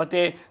 ಮತ್ತು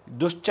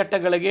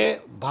ದುಶ್ಚಟಗಳಿಗೆ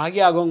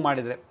ಭಾಗಿಯಾಗೋಂಗೆ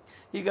ಮಾಡಿದರೆ,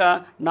 ಈಗ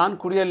ನಾನು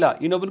ಕುಡಿಯಲ್ಲ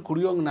ಇನ್ನೊಬ್ಬನ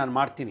ಕುಡಿಯೋಂಗೆ ನಾನು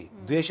ಮಾಡ್ತೀನಿ,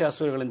 ದ್ವೇಷ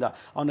ಅಸೂಯೆಗಳಿಂದ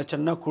ಅವನ್ನ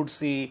ಚೆನ್ನಾಗಿ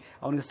ಕುಡಿಸಿ,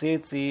 ಅವನಿಗೆ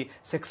ಸೇರಿಸಿ,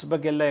 ಸೆಕ್ಸ್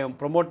ಬಗ್ಗೆ ಎಲ್ಲ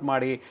ಪ್ರಮೋಟ್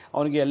ಮಾಡಿ,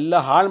 ಅವನಿಗೆ ಎಲ್ಲ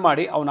ಹಾಳು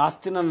ಮಾಡಿ ಅವನ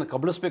ಆಸ್ತಿನ ನಾನು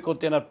ಕಬಳಿಸ್ಬೇಕು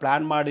ಅಂತ ಏನಾದ್ರು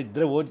ಪ್ಲ್ಯಾನ್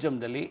ಮಾಡಿದರೆ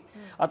ಓದ್ಜಮ್ದಲ್ಲಿ,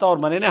 ಅಥವಾ ಅವ್ರ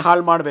ಮನೆಯೇ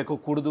ಹಾಳು ಮಾಡಬೇಕು,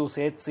 ಕುಡಿದು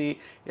ಸೇರಿಸಿ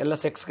ಎಲ್ಲ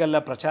ಸೆಕ್ಸ್ಗೆಲ್ಲ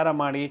ಪ್ರಚಾರ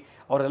ಮಾಡಿ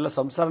ಅವರೆಲ್ಲ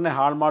ಸಂಸಾರನೇ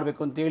ಹಾಳು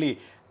ಮಾಡಬೇಕು ಅಂತೇಳಿ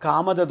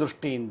ಕಾಮದ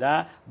ದೃಷ್ಟಿಯಿಂದ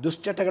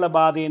ದುಶ್ಚಟಗಳ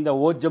ಬಾಧೆಯಿಂದ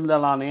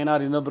ಓದ್ಜಮ್ದಲ್ಲಿ ನಾನು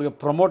ಏನಾದ್ರು ಇನ್ನೊಬ್ಬರಿಗೆ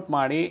ಪ್ರಮೋಟ್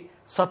ಮಾಡಿ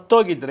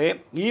ಸತ್ತೋಗಿದ್ದರೆ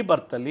ಈ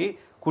ಬರ್ತಲ್ಲಿ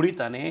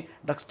ಕುಡಿತಾನೆ,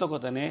 ಡ್ರಗ್ಸ್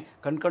ತಗೋತಾನೆ,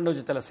 ಕಣ್ಕಂಡೋ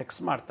ಜೊತೆಲ್ಲ ಸೆಕ್ಸ್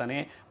ಮಾಡ್ತಾನೆ,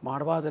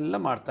 ಮಾಡಬಾರ್ದೆಲ್ಲ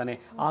ಮಾಡ್ತಾನೆ,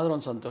 ಆದರೂ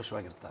ಒಂದು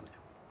ಸಂತೋಷವಾಗಿರ್ತಾನೆ.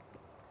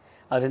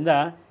 ಅದರಿಂದ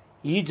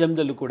ಈ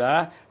ಜನ್ಮದಲ್ಲೂ ಕೂಡ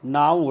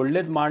ನಾವು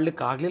ಒಳ್ಳೇದು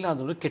ಮಾಡಲಿಕ್ಕೆ ಆಗಲಿಲ್ಲ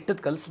ಅಂದ್ರೂ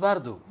ಕೆಟ್ಟದ್ದು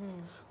ಕಲಿಸ್ಬಾರ್ದು.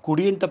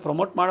 ಕುಡಿ ಅಂತ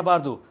ಪ್ರಮೋಟ್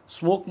ಮಾಡಬಾರ್ದು,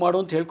 ಸ್ಮೋಕ್ ಮಾಡು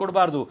ಅಂತ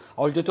ಹೇಳ್ಕೊಡ್ಬಾರ್ದು,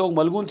 ಅವಳ ಜೊತೆ ಹೋಗಿ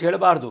ಮಲಗು ಅಂತ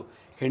ಹೇಳಬಾರ್ದು.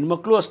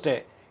 ಹೆಣ್ಮಕ್ಳು ಅಷ್ಟೇ,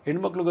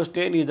 ಹೆಣ್ಮಕ್ಳಿಗೂ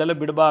ಅಷ್ಟೇ ನೀ ಇದೆಲ್ಲ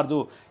ಬಿಡಬಾರ್ದು.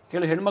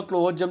 ಕೆಲವು ಹೆಣ್ಮಕ್ಳು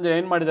ಓದ್ ಜಮ್ದಲ್ಲಿ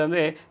ಏನು ಮಾಡಿದೆ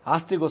ಅಂದರೆ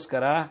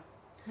ಆಸ್ತಿಗೋಸ್ಕರ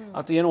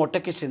ಅಥವಾ ಏನೋ ಹೊಟ್ಟೆ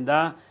ಕಿಸಿಂದ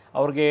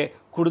ಅವ್ರಿಗೆ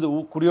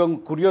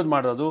ಕುಡಿಯೋದು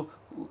ಮಾಡೋದು,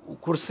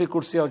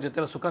 ಕುಡಿಸಿ ಅವ್ರ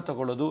ಜೊತೆ ಸುಖ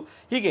ತಗೊಳ್ಳೋದು,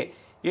 ಹೀಗೆ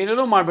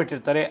ಏನೇನೋ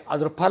ಮಾಡಿಬಿಟ್ಟಿರ್ತಾರೆ.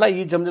 ಅದ್ರ ಫಲ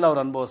ಈ ಜನ್ಮದಲ್ಲಿ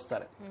ಅವ್ರು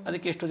ಅನುಭವಿಸ್ತಾರೆ.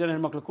 ಅದಕ್ಕೆ ಎಷ್ಟೋ ಜನ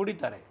ಹೆಣ್ಮಕ್ಳು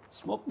ಕುಡಿತಾರೆ,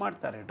 ಸ್ಮೋಕ್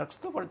ಮಾಡ್ತಾರೆ, ಡ್ರಗ್ಸ್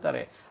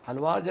ತೊಗೊಳ್ತಾರೆ,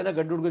 ಹಲವಾರು ಜನ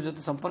ಗಂಡು ಹುಡುಗರ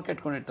ಜೊತೆ ಸಂಪರ್ಕ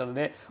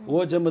ಇಟ್ಕೊಂಡಿರ್ತಾರೆ.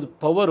 ಓ ಜನ್ಮದ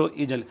ಪವರು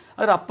ಈ ಜನ.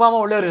 ಆದರೆ ಅಪ್ಪ ಅಮ್ಮ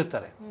ಒಳ್ಳೆಯವರು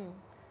ಇರ್ತಾರೆ,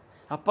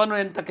 ಅಪ್ಪನೂ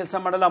ಎಂಥ ಕೆಲಸ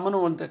ಮಾಡಲ್ಲ,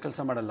 ಅಮ್ಮನೂ ಎಂಥ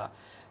ಕೆಲಸ ಮಾಡಲ್ಲ.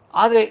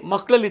 ಆದರೆ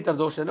ಮಕ್ಕಳಲ್ಲಿ ಈ ಥರ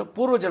ದೋಷ ಅಂದರೆ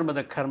ಪೂರ್ವ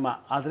ಜನ್ಮದ ಕರ್ಮ.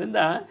 ಆದ್ದರಿಂದ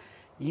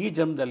ಈ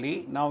ಜನ್ಮದಲ್ಲಿ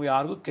ನಾವು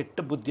ಯಾರಿಗೂ ಕೆಟ್ಟ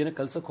ಬುದ್ಧಿಯನ್ನು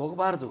ಕಲ್ಸಕ್ಕೆ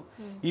ಹೋಗಬಾರ್ದು.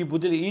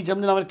 ಈ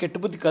ಜನ್ಮದಲ್ಲಿ ನಾವು ಕೆಟ್ಟ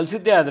ಬುದ್ಧಿ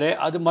ಕಲಿಸಿದ್ದೇ ಆದರೆ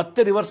ಅದು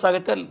ಮತ್ತೆ ರಿವರ್ಸ್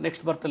ಆಗುತ್ತೆ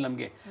ನೆಕ್ಸ್ಟ್ ಬರ್ತಲ್ಲ.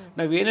 ನಮಗೆ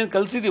ನಾವೇನೇನು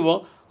ಕಲಿಸಿದ್ದೀವೋ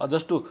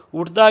ಅದಷ್ಟು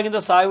ಹುಟ್ಟಿದಾಗಿಂದ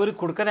ಸಾಯೋವರೆಗೂ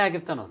ಕುಡ್ಕನೇ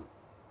ಆಗಿರ್ತಾನೆ ಅವನು.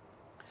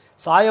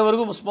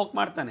 ಸಾಯೋವರೆಗೂ ಸ್ಮೋಕ್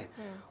ಮಾಡ್ತಾನೆ.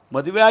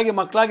 ಮದುವೆಯಾಗಿ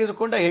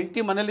ಮಕ್ಕಳಾಗಿದ್ದುಕೊಂಡು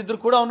ಹೆಂಡತಿ ಮನೇಲಿದ್ದರೂ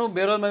ಕೂಡ ಅವನು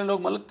ಬೇರೆಯವ್ರ ಮನೇಲಿ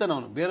ಹೋಗಿ ಮಲಗ್ತಾನೆ,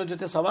 ಅವನು ಬೇರೆಯವ್ರ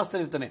ಜೊತೆ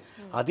ಸವಾಸ್ತಲಿರ್ತಾನೆ.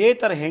 ಅದೇ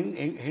ಥರ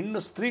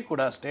ಹೆಣ್ಣು ಸ್ತ್ರೀ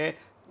ಕೂಡ ಅಷ್ಟೇ,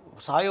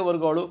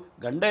 ಸಾಯೋವರೆಗೂ ಅವಳು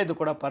ಗಂಡ ಇದ್ದು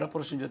ಕೂಡ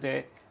ಪರಪುರುಷನ ಜೊತೆ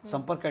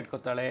ಸಂಪರ್ಕ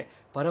ಇಟ್ಕೊತಾಳೆ,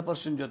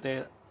 ಪರಪುರುಷನ ಜೊತೆ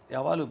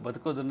ಯಾವಾಗಲೂ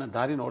ಬದುಕೋದನ್ನು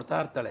ದಾರಿ ನೋಡ್ತಾ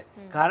ಇರ್ತಾಳೆ.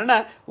 ಕಾರಣ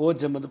ಓ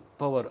ಜನ್ಮದ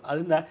ಪವರ್.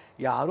 ಅದರಿಂದ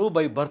ಯಾರೂ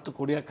ಬೈ ಬರ್ತ್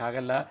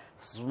ಕುಡಿಯೋಕ್ಕಾಗಲ್ಲ,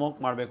 ಸ್ಮೋಕ್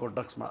ಮಾಡಬೇಕು,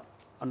 ಡ್ರಗ್ಸ್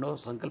ಅನ್ನೋ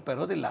ಸಂಕಲ್ಪ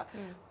ಇರೋದಿಲ್ಲ.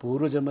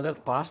 ಪೂರ್ವ ಜನ್ಮದ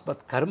ಪಾಸ್ಟ್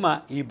ಬರ್ತ್ ಕರ್ಮ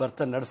ಈ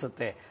ಬರ್ತ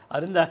ನಡೆಸುತ್ತೆ.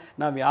 ಅದರಿಂದ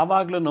ನಾವು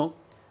ಯಾವಾಗ್ಲೂ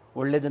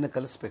ಒಳ್ಳೆಯದನ್ನು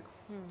ಕಲಿಸ್ಬೇಕು.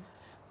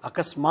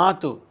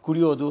 ಅಕಸ್ಮಾತ್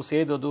ಕುಡಿಯೋದು,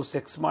 ಸೇದೋದು,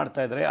 ಸೆಕ್ಸ್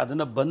ಮಾಡ್ತಾ ಇದ್ರೆ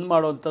ಅದನ್ನು ಬಂದ್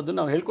ಮಾಡುವಂಥದ್ದು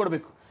ನಾವು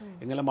ಹೇಳ್ಕೊಡ್ಬೇಕು.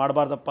 ಹಿಂಗೆಲ್ಲ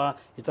ಮಾಡಬಾರ್ದಪ್ಪ,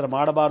 ಈ ಥರ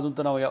ಮಾಡಬಾರ್ದು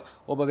ಅಂತ ನಾವು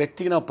ಒಬ್ಬ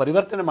ವ್ಯಕ್ತಿಗೆ ನಾವು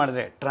ಪರಿವರ್ತನೆ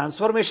ಮಾಡಿದರೆ,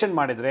 ಟ್ರಾನ್ಸ್ಫಾರ್ಮೇಷನ್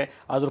ಮಾಡಿದರೆ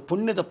ಅದ್ರ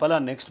ಪುಣ್ಯದ ಫಲ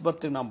ನೆಕ್ಸ್ಟ್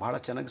ಬರ್ತೀವಿ, ನಾವು ಭಾಳ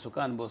ಚೆನ್ನಾಗಿ ಸುಖ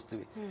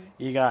ಅನುಭವಿಸ್ತೀವಿ.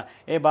 ಈಗ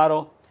ಬಾರೋ,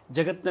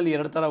 ಜಗತ್ತಿನಲ್ಲಿ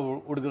 2 ಥರ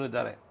ಹುಡುಗರು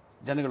ಇದ್ದಾರೆ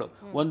ಜನಗಳು.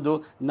 ಒಂದು,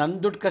 ನನ್ನ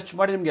ದುಡ್ಡು ಖರ್ಚು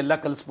ಮಾಡಿ ನಿಮಗೆಲ್ಲ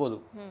ಕಲಿಸ್ಬೋದು.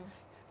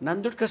 ನನ್ನ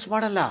ದುಡ್ಡು ಖರ್ಚು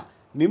ಮಾಡಲ್ಲ,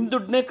 ನಿಮ್ಮ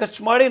ದುಡ್ಡನ್ನೇ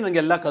ಖರ್ಚು ಮಾಡಿ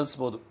ನನಗೆಲ್ಲ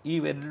ಕಲಿಸ್ಬೋದು. ಈ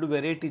 2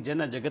 ವೆರೈಟಿ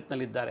ಜನ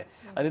ಜಗತ್ತಿನಲ್ಲಿದ್ದಾರೆ.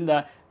 ಅದರಿಂದ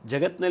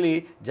ಜಗತ್ತಿನಲ್ಲಿ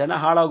ಜನ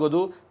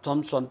ಹಾಳಾಗೋದು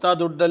ತಮ್ಮ ಸ್ವಂತ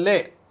ದುಡ್ಡಲ್ಲೇ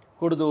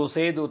ಕುಡಿದು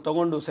ಸೇದು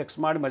ತೊಗೊಂಡು ಸೆಕ್ಸ್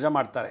ಮಾಡಿ ಮಜಾ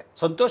ಮಾಡ್ತಾರೆ,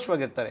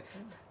 ಸಂತೋಷವಾಗಿರ್ತಾರೆ.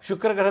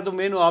 ಶುಕ್ರ ಗ್ರಹದ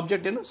ಮೇನು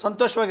ಆಬ್ಜೆಕ್ಟ್ ಏನು?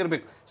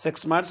 ಸಂತೋಷವಾಗಿರ್ಬೇಕು.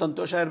 ಸೆಕ್ಸ್ ಮಾಡಿ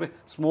ಸಂತೋಷ ಇರಬೇಕು,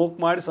 ಸ್ಮೋಕ್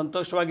ಮಾಡಿ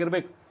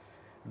ಸಂತೋಷವಾಗಿರ್ಬೇಕು,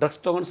 ಡ್ರಗ್ಸ್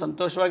ತೊಗೊಂಡು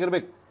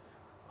ಸಂತೋಷವಾಗಿರ್ಬೇಕು,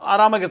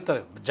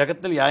 ಆರಾಮಾಗಿರ್ತಾರೆ.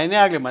 ಜಗತ್ತಿನಲ್ಲಿ ಏನೇ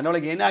ಆಗಲಿ,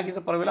 ಮನೆಯೊಳಗೆ ಏನೇ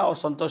ಆಗಿದ್ರೆ ಪರವಾಗಿಲ್ಲ, ಅವ್ರು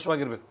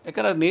ಸಂತೋಷವಾಗಿರ್ಬೇಕು.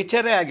 ಯಾಕಂದರೆ ಅದು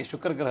ನೇಚರೇ ಆಗಿ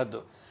ಶುಕ್ರ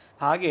ಗ್ರಹದ್ದು.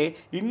 ಹಾಗೆ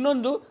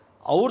ಇನ್ನೊಂದು,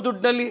 ಅವ್ರ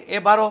ದುಡ್ಡಲ್ಲಿ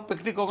ಬಾರೋ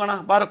ಪಿಕ್ನಿಕ್ ಹೋಗೋಣ,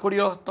 ಬಾರೋ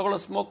ಕುಡಿಯೋ, ತೊಗೊಳ್ಳೋ,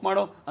 ಸ್ಮೋಕ್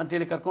ಮಾಡೋ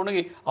ಅಂತೇಳಿ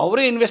ಕರ್ಕೊಂಡೋಗಿ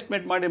ಅವರೇ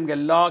ಇನ್ವೆಸ್ಟ್ಮೆಂಟ್ ಮಾಡಿ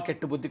ನಿಮಗೆಲ್ಲ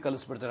ಕೆಟ್ಟ ಬುದ್ಧಿ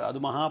ಕಲಿಸ್ಬಿಡ್ತಾರೆ.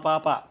 ಅದು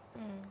ಮಹಾಪಾಪ.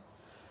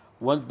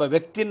 ಒಬ್ಬ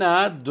ವ್ಯಕ್ತಿನ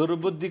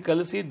ದುರ್ಬುದ್ಧಿ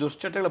ಕಲಿಸಿ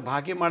ದುಶ್ಚಟಗಳ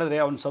ಭಾಗಿ ಮಾಡಿದ್ರೆ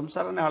ಅವನ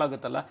ಸಂಸಾರನೇ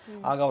ಹಾಳಾಗುತ್ತಲ್ಲ.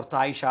 ಆಗ ಅವ್ರ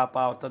ತಾಯಿ ಶಾಪ,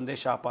 ಅವ್ರ ತಂದೆ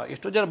ಶಾಪ.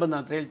 ಎಷ್ಟೋ ಜನ ಬಂದ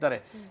ಅಂತ ಹೇಳ್ತಾರೆ,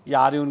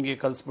 ಯಾರು ಇವನಿಗೆ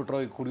ಕಲಿಸ್ಬಿಟ್ರೋ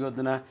ಈ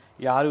ಕುಡಿಯೋದನ್ನ,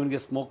 ಯಾರು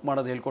ಇವನಿಗೆ ಸ್ಮೋಕ್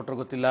ಮಾಡೋದು ಹೇಳ್ಕೊಟ್ರೋ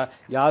ಗೊತ್ತಿಲ್ಲ,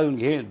 ಯಾರು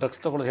ಇವನಿಗೆ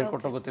ಡ್ರಗ್ಸ್ ತೊಗೊಳೋದು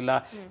ಹೇಳ್ಕೊಟ್ರೋ ಗೊತ್ತಿಲ್ಲ,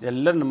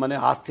 ಎಲ್ಲ ನಮ್ಮ ಮನೆ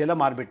ಆಸ್ತಿ ಎಲ್ಲ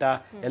ಮಾರ್ಬಿಟ್ಟ,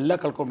 ಎಲ್ಲ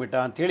ಕಳ್ಕೊಂಡ್ಬಿಟ್ಟ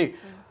ಅಂಥೇಳಿ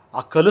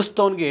ಆ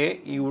ಕಲಿಸ್ತವನಿಗೆ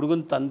ಈ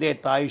ಹುಡುಗನ ತಂದೆ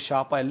ತಾಯಿ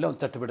ಶಾಪ ಎಲ್ಲ ಒಂದು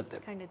ತಟ್ಟು ಬಿಡುತ್ತೆ.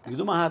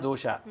 ಇದು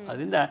ಮಹಾದೋಷ.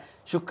 ಅದರಿಂದ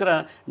ಶುಕ್ರ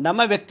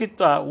ನಮ್ಮ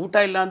ವ್ಯಕ್ತಿತ್ವ, ಊಟ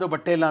ಇಲ್ಲ ಅಂದ್ರೂ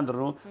ಬಟ್ಟೆ ಇಲ್ಲ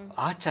ಅಂದ್ರೂ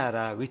ಆಚಾರ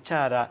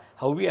ವಿಚಾರ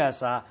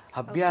ಹವ್ಯಾಸ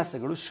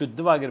ಅಭ್ಯಾಸಗಳು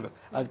ಶುದ್ಧವಾಗಿರ್ಬೇಕು.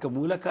 ಅದಕ್ಕೆ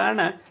ಮೂಲ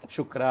ಕಾರಣ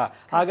ಶುಕ್ರ.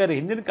 ಹಾಗಾದರೆ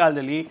ಹಿಂದಿನ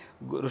ಕಾಲದಲ್ಲಿ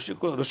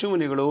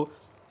ಋಷಿಮುನಿಗಳು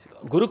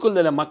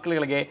ಗುರುಕುಲದ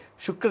ಮಕ್ಕಳಿಗೆ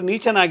ಶುಕ್ರ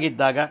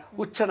ನೀಚನಾಗಿದ್ದಾಗ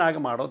ಉಚ್ಚನಾಗಿ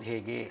ಮಾಡೋದು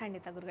ಹೇಗೆ?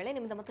 ಖಂಡಿತ ಗುರುಗಳೇ,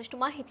 ನಿಮ್ದು ಮತ್ತಷ್ಟು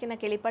ಮಾಹಿತಿಯನ್ನು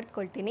ಕೇಳಿ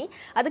ಪಡೆದುಕೊಳ್ತೀನಿ.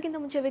 ಅದಕ್ಕಿಂತ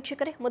ಮುಂಚೆ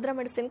ವೀಕ್ಷಕರೇ, ಮುದ್ರಾ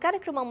ಮೆಡಿಸಿನ್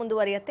ಕಾರ್ಯಕ್ರಮ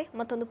ಮುಂದುವರಿಯುತ್ತೆ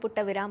ಮತ್ತೊಂದು ಪುಟ್ಟ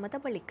ವಿರಾಮದ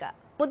ಬಳಿಕ.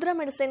 ಮುದ್ರಾ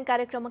ಮೆಡಿಸಿನ್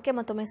ಕಾರ್ಯಕ್ರಮಕ್ಕೆ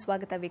ಮತ್ತೊಮ್ಮೆ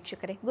ಸ್ವಾಗತ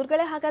ವೀಕ್ಷಕರೇ.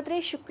 ಗುರುಗಳೇ, ಹಾಗಾದ್ರೆ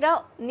ಶುಕ್ರ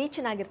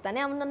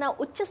ನೀಚನಾಗಿರ್ತಾನೆ, ಅವನನ್ನ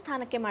ಉಚ್ಚ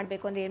ಸ್ಥಾನಕ್ಕೆ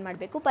ಮಾಡಬೇಕು ಅಂದ್ರೆ ಏನ್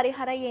ಮಾಡಬೇಕು,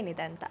 ಪರಿಹಾರ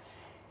ಏನಿದೆ ಅಂತ?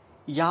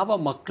 ಯಾವ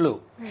ಮಕ್ಕಳು,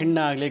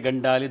 ಹೆಣ್ಣಾಗಲಿ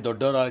ಗಂಡಾಗಲಿ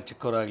ದೊಡ್ಡವರಾಗಲಿ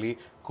ಚಿಕ್ಕವರಾಗಲಿ,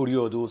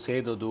 ಕುಡಿಯೋದು,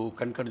 ಸೇದೋದು,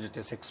 ಕಣ್ಕಣ್ಣ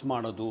ಜೊತೆ ಸೆಕ್ಸ್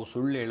ಮಾಡೋದು,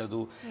 ಸುಳ್ಳು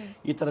ಹೇಳೋದು,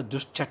 ಈ ಥರ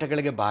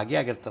ದುಶ್ಚಟಗಳಿಗೆ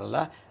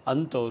ಭಾಗಿಯಾಗಿರ್ತಾರಲ್ಲ,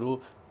 ಅಂಥವರು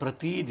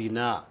ಪ್ರತಿದಿನ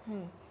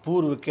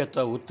ಪೂರ್ವಕ್ಕೆ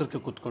ಅಥವಾ ಉತ್ತರಕ್ಕೆ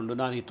ಕೂತ್ಕೊಂಡು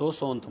ನಾನು ಈ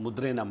ತೋರಿಸೋವಂಥ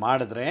ಮುದ್ರೆಯನ್ನು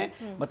ಮಾಡಿದ್ರೆ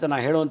ಮತ್ತು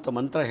ನಾನು ಹೇಳುವಂಥ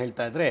ಮಂತ್ರ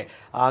ಹೇಳ್ತಾ ಇದ್ರೆ,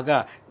 ಆಗ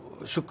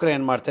ಶುಕ್ರ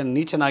ಏನು ಮಾಡ್ತಾನೆ,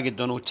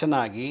 ನೀಚನಾಗಿದ್ದವನು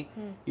ಉಚ್ಚನಾಗಿ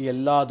ಈ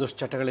ಎಲ್ಲ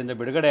ದುಶ್ಚಟಗಳಿಂದ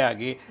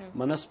ಬಿಡುಗಡೆಯಾಗಿ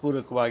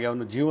ಮನಸ್ಪೂರ್ವಕವಾಗಿ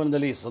ಅವನು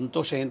ಜೀವನದಲ್ಲಿ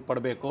ಸಂತೋಷ ಏನು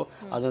ಪಡಬೇಕು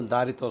ಅದನ್ನು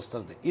ದಾರಿ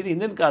ತೋರಿಸ್ತದೆ. ಇದು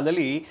ಹಿಂದಿನ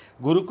ಕಾಲದಲ್ಲಿ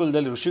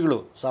ಗುರುಕುಲದಲ್ಲಿ ಋಷಿಗಳು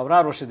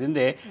ಸಾವಿರಾರು ವರ್ಷದಿಂದ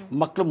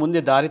ಮಕ್ಕಳು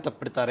ಮುಂದೆ ದಾರಿ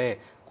ತಪ್ಪಿಡ್ತಾರೆ,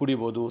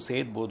 ಕುಡಿಬೋದು,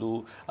 ಸೇದ್ಬೋದು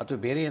ಅಥವಾ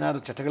ಬೇರೆ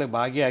ಏನಾದ್ರು ಚಟಗಳಿಗೆ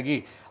ಭಾಗಿಯಾಗಿ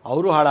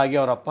ಅವರು ಹಾಳಾಗಿ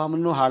ಅವ್ರ ಅಪ್ಪ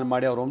ಅಮ್ಮನೂ ಹಾಳು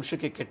ಮಾಡಿ ಅವ್ರ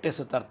ವಂಶಕ್ಕೆ ಕೆಟ್ಟ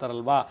ಹೆಸರು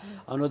ತರ್ತಾರಲ್ವಾ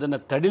ಅನ್ನೋದನ್ನು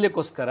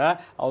ತಡಿಲಿಕ್ಕೋಸ್ಕರ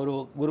ಅವರು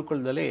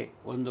ಗುರುಕುಲದಲ್ಲಿ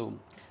ಒಂದು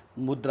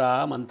ಮುದ್ರಾ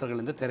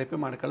ಮಂತ್ರಗಳಿಂದ ಥೆರಪಿ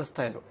ಮಾಡಿ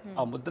ಕಳಿಸ್ತಾ ಇದ್ರು.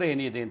 ಆ ಮುದ್ರೆ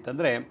ಏನಿದೆ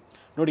ಅಂತಂದರೆ,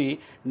 ನೋಡಿ,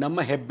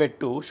 ನಮ್ಮ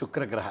ಹೆಬ್ಬೆಟ್ಟು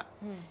ಶುಕ್ರ ಗ್ರಹ,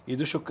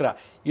 ಇದು ಶುಕ್ರ,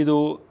 ಇದು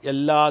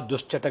ಎಲ್ಲ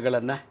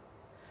ದುಶ್ಚಟಗಳನ್ನು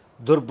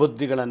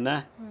ದುರ್ಬುದ್ಧಿಗಳನ್ನು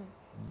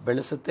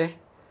ಬೆಳೆಸುತ್ತೆ,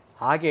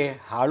 ಹಾಗೆ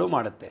ಹಾಳು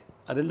ಮಾಡುತ್ತೆ.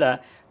 ಅದರಿಂದ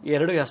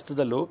 2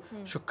 ಹಸ್ತದಲ್ಲೂ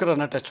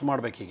ಶುಕ್ರನ ಟಚ್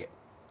ಮಾಡಬೇಕು, ಹೀಗೆ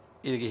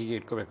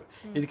ಇಟ್ಕೋಬೇಕು.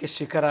 ಇದಕ್ಕೆ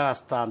ಶಿಖರ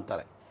ಹಸ್ತ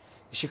ಅಂತಾರೆ.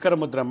 ಶಿಖರ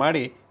ಮುದ್ರೆ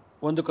ಮಾಡಿ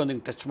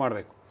ಒಂದಕ್ಕೊಂದು ಟಚ್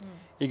ಮಾಡಬೇಕು.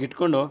 ಈಗ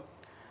ಇಟ್ಕೊಂಡು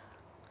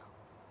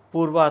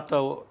ಪೂರ್ವ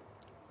ಅಥವಾ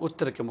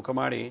ಉತ್ತರಕ್ಕೆ ಮುಖ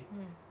ಮಾಡಿ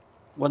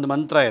ಒಂದು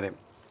ಮಂತ್ರ ಇದೆ.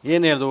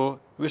 ಏನು ಹೇಳೋದು?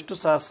 ವಿಷ್ಣು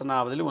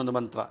ಸಹಸ್ರನಾಮದಲ್ಲಿ ಒಂದು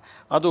ಮಂತ್ರ,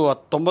 ಅದು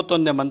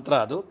 91ನೇ ಮಂತ್ರ.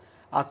 ಅದು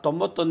ಆ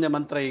 91ನೇ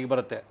ಮಂತ್ರ ಈಗ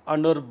ಬರುತ್ತೆ.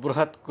 ಅಣುರ್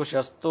ಬೃಹತ್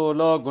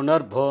ಕುಶಸ್ಥೂಲೋ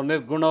ಗುಣರ್ಭೋ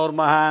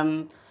ನಿರ್ಗುಣೋರ್ಮಹಾನ್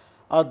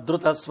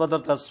ಅಧೃತ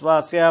ಸ್ವಧೃತ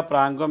ಸ್ವಾಸ್ಯ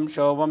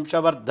ಪ್ರಾಂಗುಂಶೋ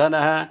ವಂಶವರ್ಧನ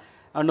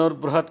ಅಣುರ್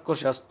ಬೃಹತ್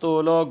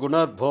ಕುಶಸ್ಥೂಲೋ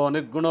ಗುಣರ್ಭೋ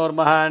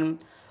ನಿರ್ಗುಣೋರ್ಮಹಾನ್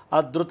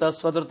ಅಧೃತ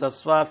ಸ್ವಧೃತ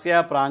ಸ್ವಾಸ್ಯ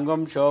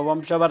ಪ್ರಾಂಗಂಶೋ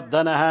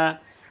ವಂಶವರ್ಧನಃ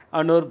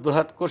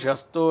ಅಣುರ್ಬೃಹತ್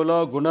ಕುಶಸ್ಥೂಲೋ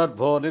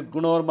ಗುಣರ್ಭೋ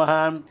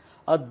ನಿರ್ಗುಣೋರ್ಮಹಾನ್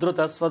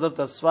ಅಧೃತ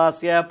ಸ್ವಧೃತ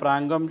ಸ್ವಾಸ್ಯ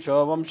ಪ್ರಾಂಗಂಶೋ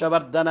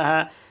ವಂಶವರ್ಧನಃ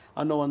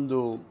ಅನ್ನೋ ಒಂದು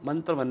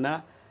ಮಂತ್ರವನ್ನು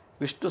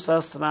ವಿಷ್ಣು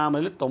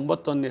ಸಹಸ್ರನಾಮದಲ್ಲಿ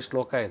 91ನೇ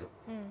ಶ್ಲೋಕ ಇದು.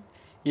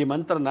 ಈ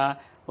ಮಂತ್ರನ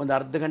ಒಂದು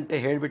ಅರ್ಧ ಗಂಟೆ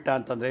ಹೇಳಿಬಿಟ್ಟ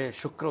ಅಂತಂದರೆ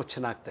ಶುಕ್ರ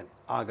ಉಚ್ಚನಾಗ್ತಾನೆ.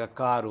 ಆಗ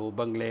ಕಾರು,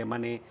 ಬಂಗ್ಲೆ,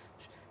 ಮನೆ,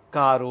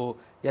 ಕಾರು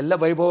ಎಲ್ಲ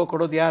ವೈಭವ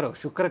ಕೊಡೋದು ಯಾರು?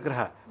 ಶುಕ್ರ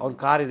ಗ್ರಹ. ಅವ್ನ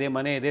ಕಾರಿದೆ,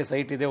 ಮನೆ ಇದೆ,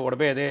 ಸೈಟ್ ಇದೆ,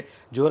 ಒಡವೆ ಇದೆ,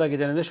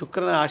 ಜೋರಾಗಿದೆ ಅಂದರೆ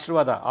ಶುಕ್ರನ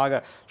ಆಶೀರ್ವಾದ. ಆಗ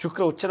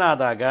ಶುಕ್ರ ಉಚ್ಚನ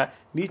ಆದಾಗ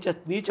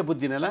ನೀಚ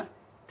ಬುದ್ಧಿನೆಲ್ಲ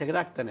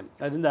ತೆಗೆದಾಕ್ತಾನೆ.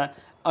 ಅದರಿಂದ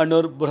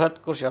ಅಣುರ್ಬೃಹತ್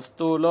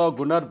ಕುಶಸ್ಥೂಲೋ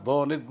ಗುಣರ್ಭೋ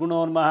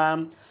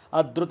ನಿರ್ಗುಣೋನ್ಮಹಾನ್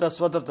ಅಧೃತ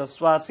ಸ್ವಧೃತ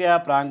ಸ್ವಾಸ್ಯ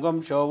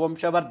ಪ್ರಾಂಗಂಶೋ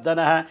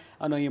ವಂಶವರ್ಧನಃ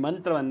ಅನ್ನೋ ಈ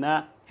ಮಂತ್ರವನ್ನು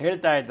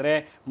ಹೇಳ್ತಾ ಇದ್ದರೆ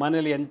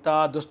ಮನೇಲಿ ಎಂಥ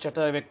ದುಶ್ಚಟ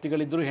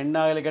ವ್ಯಕ್ತಿಗಳಿದ್ದರೂ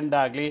ಹೆಣ್ಣಾಗಲಿ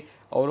ಗಂಡಾಗಲಿ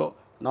ಅವರು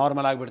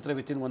ನಾರ್ಮಲ್ ಆಗಿಬಿಡ್ತಾರೆ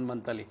ವಿತಿನ್ 1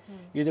 ಮಂತಲ್ಲಿ.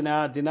 ಇದನ್ನು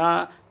ದಿನ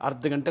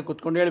ಅರ್ಧ ಗಂಟೆ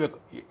ಕುತ್ಕೊಂಡು ಹೇಳಬೇಕು.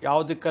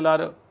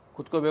 ಯಾವುದಕ್ಕೆಲ್ಲಾರು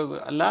ಕುತ್ಕೋಬೇಕು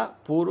ಅಲ್ಲ,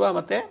 ಪೂರ್ವ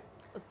ಮತ್ತು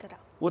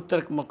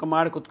ಉತ್ತರಕ್ಕೆ ಮುಖ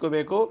ಮಾಡಿ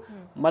ಕುತ್ಕೋಬೇಕು.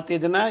 ಮತ್ತು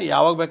ಇದನ್ನು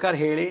ಯಾವಾಗ ಬೇಕಾದ್ರೆ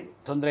ಹೇಳಿ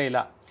ತೊಂದರೆ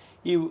ಇಲ್ಲ.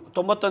 ಈ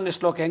 91ನೇ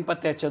ಶ್ಲೋಕ ಹೆಂಗೆ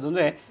ಪತ್ತೆ ಹಚ್ಚೋದು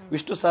ಅಂದರೆ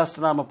ವಿಷ್ಣು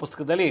ಸಹಸ್ರನಾಮ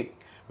ಪುಸ್ತಕದಲ್ಲಿ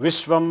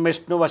ವಿಶ್ವಂ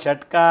ವಿಷ್ಣುವ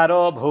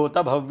ಷಟ್ಕಾರೋ ಭೂತ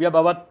ಭವ್ಯ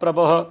ಭವತ್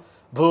ಪ್ರಭು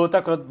ಭೂತ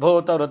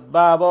ಕೃದ್ಭೂತ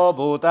ಹೃದ್ಭಾವೋ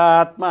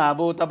ಭೂತಾತ್ಮ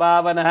ಭೂತ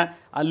ಭಾವನ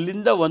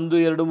ಅಲ್ಲಿಂದ 1,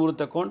 2, 3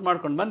 ತಗೊಂಡು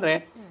ಮಾಡ್ಕೊಂಡು ಬಂದರೆ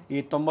ಈ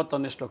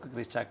 91ನೇ ಶ್ಲೋಕಕ್ಕೆ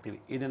ರೀಚ್ ಆಗ್ತೀವಿ.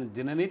 ಇದನ್ನು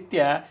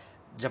ದಿನನಿತ್ಯ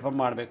ಜಪ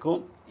ಮಾಡಬೇಕು.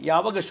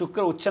 ಯಾವಾಗ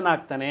ಶುಕ್ರ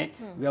ಉಚ್ಚನಾಗ್ತಾನೆ,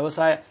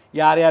 ವ್ಯವಸಾಯ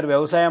ಯಾರ್ಯಾರು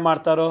ವ್ಯವಸಾಯ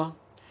ಮಾಡ್ತಾರೋ,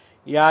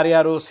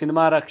 ಯಾರ್ಯಾರು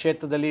ಸಿನಿಮಾ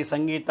ಕ್ಷೇತ್ರದಲ್ಲಿ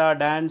ಸಂಗೀತ,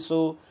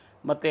 ಡ್ಯಾನ್ಸು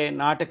ಮತ್ತು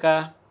ನಾಟಕ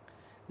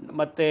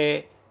ಮತ್ತು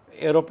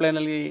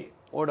ಏರೋಪ್ಲೇನಲ್ಲಿ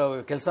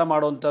ಕೆಲಸ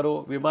ಮಾಡೋವಂಥವ್ರು,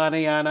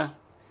 ವಿಮಾನಯಾನ,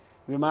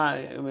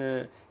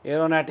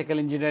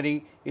 ಏರೋನಾಟಿಕಲ್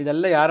ಇಂಜಿನಿಯರಿಂಗ್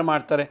ಇದೆಲ್ಲ ಯಾರು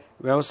ಮಾಡ್ತಾರೆ,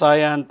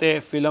 ವ್ಯವಸಾಯ ಅಂತೆ,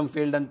 ಫಿಲಮ್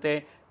ಫೀಲ್ಡ್ ಅಂತೆ,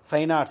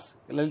 ಫೈನ್ ಆರ್ಟ್ಸ್,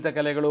 ಲಲಿತ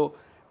ಕಲೆಗಳು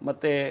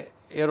ಮತ್ತು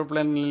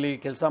ಏರೋಪ್ಲೇನಲ್ಲಿ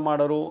ಕೆಲಸ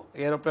ಮಾಡೋರು,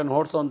 ಏರೋಪ್ಲೇನ್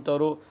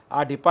ಓಡಿಸೋವಂಥವ್ರು,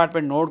 ಆ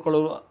ಡಿಪಾರ್ಟ್ಮೆಂಟ್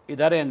ನೋಡ್ಕೊಳ್ಳೋರು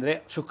ಇದ್ದಾರೆ ಅಂದರೆ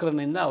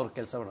ಶುಕ್ರನಿಂದ ಅವ್ರು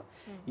ಕೆಲಸ ಮಾಡೋದು.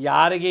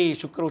 ಯಾರಿಗೆ ಈ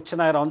ಶುಕ್ರ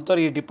ಉಚ್ಚನಾಗಿರೋ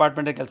ಅಂಥವ್ರು ಈ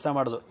ಡಿಪಾರ್ಟ್ಮೆಂಟೇ ಕೆಲಸ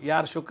ಮಾಡೋದು.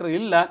 ಯಾರು ಶುಕ್ರ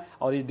ಇಲ್ಲ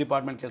ಅವ್ರು ಈ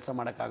ಡಿಪಾರ್ಟ್ಮೆಂಟ್ ಕೆಲಸ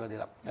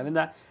ಮಾಡೋಕ್ಕಾಗೋದಿಲ್ಲ.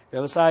 ಅದರಿಂದ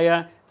ವ್ಯವಸಾಯ,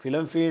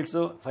 ಫಿಲಮ್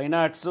ಫೀಲ್ಡ್ಸು, ಫೈನ್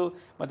ಆರ್ಟ್ಸು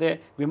ಮತ್ತು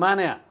ವಿಮಾನ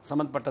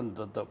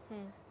ಸಂಬಂಧಪಟ್ಟಂಥದ್ದು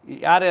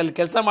ಯಾರೇ ಅಲ್ಲಿ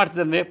ಕೆಲಸ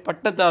ಮಾಡ್ತಿದ್ರೆ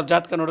ಪಟ್ಟದ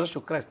ಜಾತಕ ನೋಡಿದ್ರೆ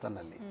ಶುಕ್ರ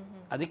ಇರ್ತಾನಲ್ಲಿ.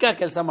 ಅದಕ್ಕೆ ಆ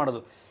ಕೆಲಸ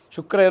ಮಾಡೋದು.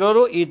 ಶುಕ್ರ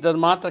ಇರೋರು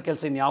ಇದನ್ನು ಮಾತ್ರ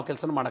ಕೆಲಸ, ಇನ್ಯಾವ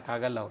ಕೆಲಸನೂ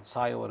ಮಾಡೋಕ್ಕಾಗಲ್ಲ ಅವ್ರು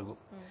ಸಾಯೋವರೆಗೂ.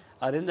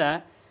 ಅದರಿಂದ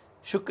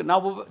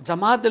ನಾವು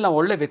ಜಮಾದಲ್ಲಿ ನಾವು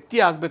ಒಳ್ಳೆ ವ್ಯಕ್ತಿ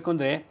ಆಗಬೇಕು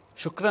ಅಂದರೆ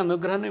ಶುಕ್ರ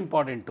ಅನುಗ್ರಹನೂ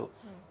ಇಂಪಾರ್ಟೆಂಟು.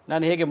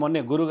 ನಾನು ಹೇಗೆ ಮೊನ್ನೆ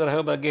ಗುರು ಗ್ರಹ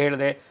ಬಗ್ಗೆ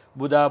ಹೇಳಿದೆ,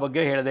 ಬುಧ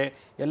ಬಗ್ಗೆ ಹೇಳಿದೆ,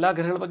 ಎಲ್ಲ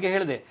ಗ್ರಹಗಳ ಬಗ್ಗೆ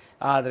ಹೇಳಿದೆ.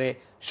 ಆದರೆ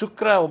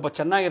ಶುಕ್ರ ಒಬ್ಬ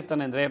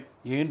ಚೆನ್ನಾಗಿರ್ತಾನೆ ಅಂದರೆ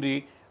ಏನ್ರಿ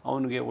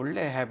ಅವನಿಗೆ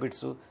ಒಳ್ಳೆ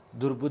ಹ್ಯಾಬಿಟ್ಸು,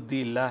 ದುರ್ಬುದ್ಧಿ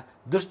ಇಲ್ಲ,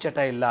 ದುಶ್ಚಟ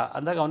ಇಲ್ಲ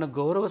ಅಂದಾಗ ಅವನ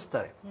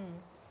ಗೌರವಿಸ್ತಾರೆ,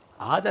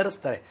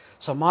 ಆಧರಿಸ್ತಾರೆ.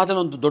 ಸಮಾಜದ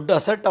ಒಂದು ದೊಡ್ಡ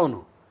ಅಸೆಟ್ ಅವನು.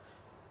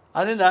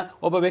 ಅದರಿಂದ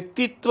ಒಬ್ಬ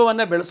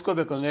ವ್ಯಕ್ತಿತ್ವವನ್ನು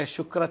ಬೆಳೆಸ್ಕೋಬೇಕು ಅಂದರೆ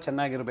ಶುಕ್ರ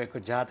ಚೆನ್ನಾಗಿರಬೇಕು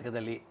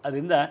ಜಾತಕದಲ್ಲಿ.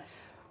 ಅದರಿಂದ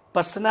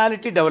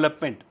ಪರ್ಸನಾಲಿಟಿ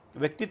ಡೆವಲಪ್ಮೆಂಟ್,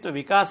 ವ್ಯಕ್ತಿತ್ವ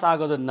ವಿಕಾಸ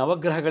ಆಗೋದು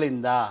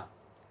ನವಗ್ರಹಗಳಿಂದ,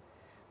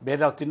 ಬೇರೆ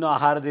ನಾವು ತಿನ್ನೋ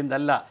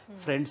ಆಹಾರದಿಂದಲ್ಲ,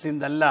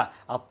 ಫ್ರೆಂಡ್ಸಿಂದಲ್ಲ,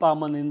 ಅಪ್ಪ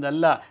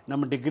ಅಮ್ಮನಿಂದಲ್ಲ,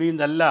 ನಮ್ಮ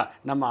ಡಿಗ್ರಿಯಿಂದಲ್ಲ,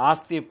 ನಮ್ಮ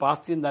ಆಸ್ತಿ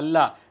ಪಾಸ್ತಿಯಿಂದಲ್ಲ,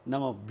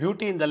 ನಮ್ಮ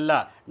ಬ್ಯೂಟಿಯಿಂದಲ್ಲ,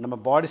 ನಮ್ಮ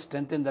ಬಾಡಿ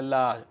ಸ್ಟ್ರೆಂತಿಂದಲ್ಲ,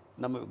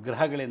 ನಮ್ಮ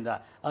ಗ್ರಹಗಳಿಂದ.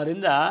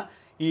 ಅದರಿಂದ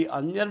ಈ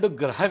 12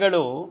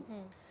 ಗ್ರಹಗಳು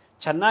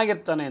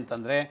ಚೆನ್ನಾಗಿರ್ತಾನೆ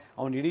ಅಂತಂದರೆ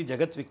ಅವನು ಇಡೀ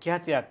ಜಗತ್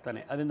ವಿಖ್ಯಾತಿ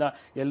ಆಗ್ತಾನೆ. ಅದರಿಂದ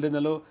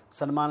ಎಲ್ಲರಿಂದಲೂ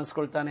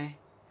ಸನ್ಮಾನಿಸ್ಕೊಳ್ತಾನೆ,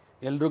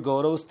 ಎಲ್ಲರೂ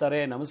ಗೌರವಿಸ್ತಾರೆ,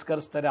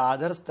 ನಮಸ್ಕರಿಸ್ತಾರೆ,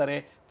 ಆಧರಿಸ್ತಾರೆ,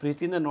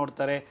 ಪ್ರೀತಿಯಿಂದ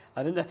ನೋಡ್ತಾರೆ.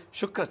 ಅದರಿಂದ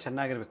ಶುಕ್ರ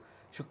ಚೆನ್ನಾಗಿರ್ಬೇಕು.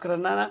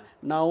 ಶುಕ್ರನ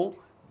ನಾವು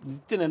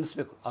ನಿತ್ಯ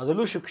ನೆನೆಸ್ಬೇಕು.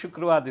 ಅದರಲ್ಲೂ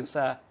ಶುಕ್ರವಾರ ದಿವಸ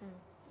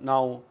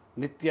ನಾವು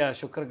ನಿತ್ಯ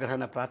ಶುಕ್ರ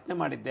ಗ್ರಹಣ ಪ್ರಾರ್ಥನೆ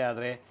ಮಾಡಿದ್ದೆ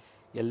ಆದರೆ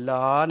ಎಲ್ಲ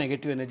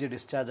ನೆಗೆಟಿವ್ ಎನರ್ಜಿ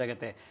ಡಿಸ್ಚಾರ್ಜ್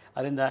ಆಗುತ್ತೆ.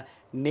 ಅದರಿಂದ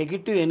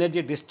ನೆಗೆಟಿವ್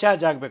ಎನರ್ಜಿ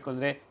ಡಿಸ್ಚಾರ್ಜ್ ಆಗಬೇಕು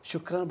ಅಂದರೆ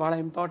ಶುಕ್ರನ ಭಾಳ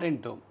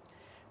ಇಂಪಾರ್ಟೆಂಟು.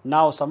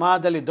 ನಾವು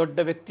ಸಮಾಜದಲ್ಲಿ ದೊಡ್ಡ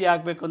ವ್ಯಕ್ತಿ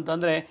ಆಗಬೇಕು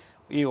ಅಂತಂದರೆ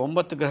ಈ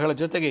 9 ಗ್ರಹಗಳ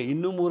ಜೊತೆಗೆ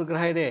ಇನ್ನೂ 3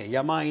 ಗ್ರಹ ಇದೆ,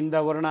 ಯಮ, ಇಂದ,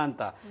 ವರುಣ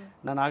ಅಂತ.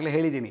 ನಾನು ಆಗಲೇ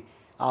ಹೇಳಿದ್ದೀನಿ.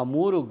 ಆ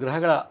 3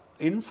 ಗ್ರಹಗಳ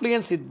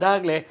ಇನ್ಫ್ಲೂಯೆನ್ಸ್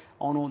ಇದ್ದಾಗಲೇ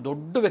ಅವನು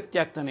ದೊಡ್ಡ ವ್ಯಕ್ತಿ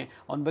ಆಗ್ತಾನೆ.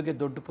 ಅವನ ಬಗ್ಗೆ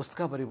ದೊಡ್ಡ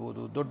ಪುಸ್ತಕ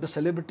ಬರಿಬೋದು, ದೊಡ್ಡ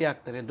ಸೆಲೆಬ್ರಿಟಿ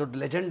ಆಗ್ತಾನೆ, ದೊಡ್ಡ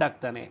ಲೆಜೆಂಡ್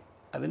ಆಗ್ತಾನೆ.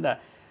 ಅದರಿಂದ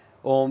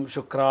ಓಂ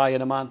ಶುಕ್ರಾಯ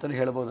ನಮಃ ಅಂತಲೂ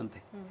ಹೇಳ್ಬೋದಂತೆ.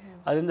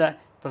 ಅದರಿಂದ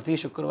ಪ್ರತಿ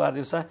ಶುಕ್ರವಾರ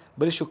ದಿವಸ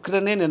ಬರೀ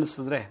ಶುಕ್ರನೇ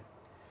ನೆನೆಸಿದ್ರೆ,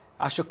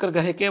 ಆ ಶುಕ್ರ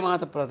ಗ್ರಹಕ್ಕೆ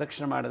ಮಾತ್ರ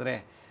ಪ್ರದಕ್ಷಿಣೆ ಮಾಡಿದ್ರೆ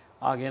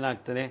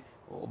ಆಗೇನಾಗ್ತದೆ,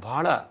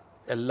 ಭಾಳ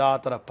ಎಲ್ಲ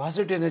ಥರ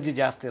ಪಾಸಿಟಿವ್ ಎನರ್ಜಿ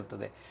ಜಾಸ್ತಿ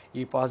ಇರ್ತದೆ.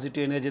 ಈ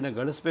ಪಾಸಿಟಿವ್ ಎನರ್ಜಿನ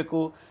ಗಳಿಸ್ಬೇಕು.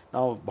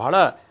 ನಾವು ಭಾಳ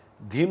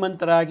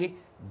ಧೀಮಂತರಾಗಿ,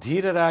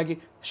 ಧೀರರಾಗಿ,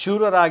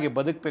 ಶೂರರಾಗಿ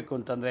ಬದುಕಬೇಕು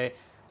ಅಂತಂದರೆ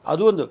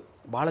ಅದು ಒಂದು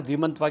ಭಾಳ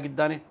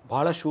ಧೀಮಂತವಾಗಿದ್ದಾನೆ,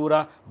 ಭಾಳ ಶೂರ,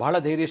 ಭಾಳ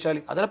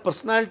ಧೈರ್ಯಶಾಲಿ, ಅದರ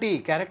ಪರ್ಸನಾಲಿಟಿ,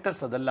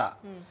 ಕ್ಯಾರೆಕ್ಟರ್ಸ್ ಅದೆಲ್ಲ.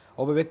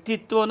 ಒಬ್ಬ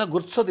ವ್ಯಕ್ತಿತ್ವವನ್ನು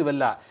ಗುರುತಿಸೋದು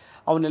ಇವೆಲ್ಲ.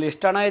 ಅವನಲ್ಲಿ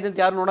ಎಷ್ಟು ಹಣ ಇದೆ ಅಂತ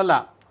ಯಾರು ನೋಡಲ್ಲ,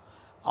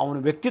 ಅವನ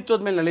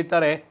ವ್ಯಕ್ತಿತ್ವದ ಮೇಲೆ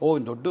ನಡೀತಾರೆ.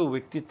 ದೊಡ್ಡ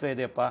ವ್ಯಕ್ತಿತ್ವ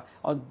ಇದೆಯಪ್ಪ,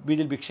 ಅವ್ನು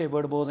ಬೀದಿಲಿ ಭಿಕ್ಷೆ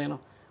ಬೇಡ್ಬೋದೇನೋ,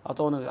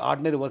 ಅಥವಾ ಅವನು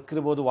ಆರ್ಡಿನರಿ ವರ್ಕ್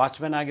ಇರ್ಬೋದು,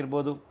 ವಾಚ್ಮ್ಯಾನ್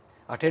ಆಗಿರ್ಬೋದು,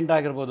 ಅಟೆಂಡ್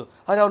ಆಗಿರ್ಬೋದು.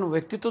 ಆದರೆ ಅವನು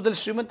ವ್ಯಕ್ತಿತ್ವದಲ್ಲಿ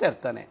ಶ್ರೀಮಂತ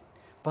ಇರ್ತಾನೆ,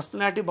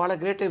 ಪರ್ಸನಾಲಿಟಿ ಭಾಳ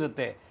ಗ್ರೇಟ್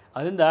ಇರುತ್ತೆ.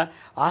 ಅದರಿಂದ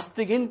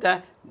ಆಸ್ತಿಗಿಂತ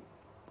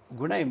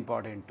ಗುಣ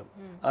ಇಂಪಾರ್ಟೆಂಟು.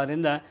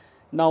 ಅದರಿಂದ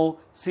ನಾವು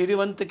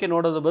ಸಿರಿವಂತಿಕೆ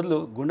ನೋಡೋದ್ರ ಬದಲು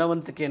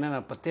ಗುಣವಂತಿಕೆಯನ್ನು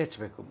ನಾವು ಪತ್ತೆ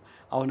ಹಚ್ಚಬೇಕು.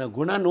 ಅವನ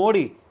ಗುಣ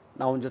ನೋಡಿ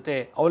ನಾವು ಅವನ ಜೊತೆ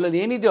ಅವನಲ್ಲಿ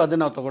ಏನಿದೆಯೋ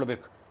ಅದನ್ನು ನಾವು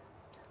ತೊಗೊಳ್ಬೇಕು.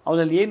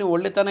 ಅವನಲ್ಲಿ ಏನು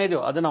ಒಳ್ಳೆತನ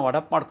ಇದೆಯೋ ಅದನ್ನು ನಾವು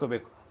ಅಡಾಪ್ಟ್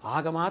ಮಾಡ್ಕೋಬೇಕು.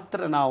 ಆಗ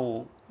ಮಾತ್ರ ನಾವು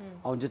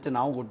ಅವನ ಜೊತೆ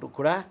ನಾವು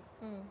ಕೂಡ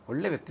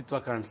ಒಳ್ಳೆ ವ್ಯಕ್ತಿತ್ವ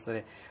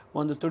ಕಾಣಿಸ್ತಾರೆ.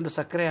 ಒಂದು ತುಂಡು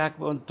ಸಕ್ಕರೆ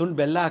ಒಂದು ತುಂಡು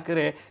ಬೆಲ್ಲ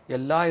ಹಾಕಿದ್ರೆ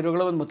ಎಲ್ಲ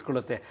ಇರುಗಳು ಒಂದು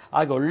ಮುತ್ಕೊಳ್ಳುತ್ತೆ.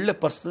 ಆಗ ಒಳ್ಳೆ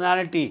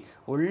ಪರ್ಸನಾಲಿಟಿ,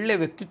 ಒಳ್ಳೆ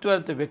ವ್ಯಕ್ತಿತ್ವ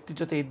ಇರುತ್ತೆ. ವ್ಯಕ್ತಿ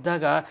ಜೊತೆ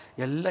ಇದ್ದಾಗ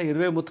ಎಲ್ಲ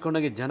ಇರುವೆ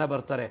ಮುತ್ಕೊಂಡಾಗೆ ಜನ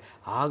ಬರ್ತಾರೆ.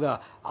 ಆಗ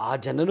ಆ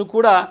ಜನನೂ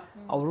ಕೂಡ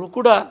ಅವರು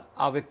ಕೂಡ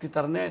ಆ ವ್ಯಕ್ತಿ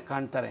ಥರನೇ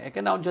ಕಾಣ್ತಾರೆ.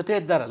 ಯಾಕೆಂದರೆ ಅವನ ಜೊತೆ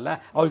ಇದ್ದಾರಲ್ಲ,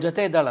 ಅವಳ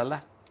ಜೊತೆ ಇದ್ದಾಳಲ್ಲ.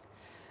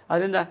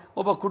 ಅದರಿಂದ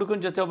ಒಬ್ಬ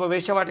ಕುಡುಕನ ಜೊತೆ ಒಬ್ಬ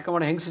ವೇಷವಾಟಿಕೆ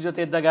ಮಾಡೋ ಹೆಂಗಸ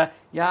ಜೊತೆ ಇದ್ದಾಗ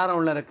ಯಾರು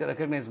ಅವಳನ್ನ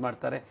ರೆಕಗ್ನೈಸ್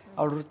ಮಾಡ್ತಾರೆ?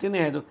 ಅವಳ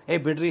ವೃತ್ತಿನೇ ಅದು.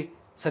 ಬಿಡ್ರಿ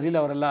ಸರಿಯಿಲ್ಲ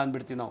ಅವರೆಲ್ಲ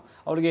ಅಂದ್ಬಿಡ್ತೀವಿ ನಾವು.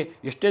 ಅವ್ರಿಗೆ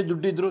ಎಷ್ಟೇ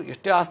ದುಡ್ಡಿದ್ರು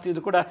ಎಷ್ಟೇ ಆಸ್ತಿ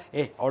ಇದ್ರು ಕೂಡ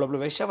ಅವಳೊಬ್ಳು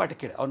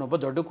ವೇಷವಾಟಿಕೆ, ಅವನೊಬ್ಬ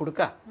ದೊಡ್ಡ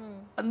ಕುಡುಕ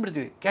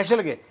ಅಂದ್ಬಿಡ್ತೀವಿ.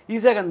 ಕ್ಯಾಶುವಲ್ಗೆ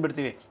ಈಸಿಯಾಗಿ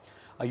ಅಂದ್ಬಿಡ್ತೀವಿ.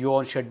 ಅಯ್ಯೋ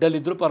ಅವ್ನು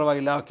ಶೆಡ್ಡಲ್ಲಿದ್ದರೂ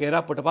ಪರವಾಗಿಲ್ಲ, ಕೇರ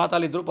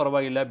ಪುಟಪಾತಲ್ಲಿದ್ದರೂ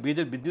ಪರವಾಗಿಲ್ಲ,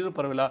 ಬಿದ್ದಿದ್ರೂ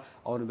ಪರವಾಗಿಲ್ಲ,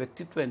 ಅವನ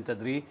ವ್ಯಕ್ತಿತ್ವ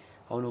ಎಂಥದ್ರಿ,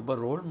 ಅವನೊಬ್ಬ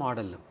ರೋಲ್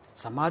ಮಾಡಲ್,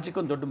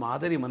 ಸಮಾಜಕ್ಕೆ ಒಂದು ದೊಡ್ಡ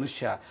ಮಾದರಿ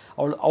ಮನುಷ್ಯ.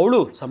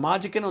 ಅವಳು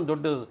ಸಮಾಜಕ್ಕೆ ಒಂದು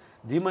ದೊಡ್ಡ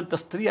ಧೀಮಂತ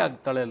ಸ್ತ್ರೀ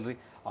ಆಗ್ತಾಳೆ ಅಲ್ರಿ.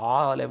 ಆ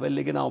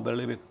ಲೆವೆಲ್ಲಿಗೆ ನಾವು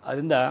ಬೆಳಿಬೇಕು.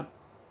 ಅದರಿಂದ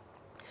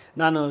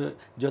ನಾನು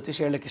ಜ್ಯೋತಿಷ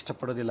ಹೇಳೋಕ್ಕೆ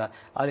ಇಷ್ಟಪಡೋದಿಲ್ಲ.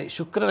 ಆದರೆ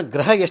ಶುಕ್ರನ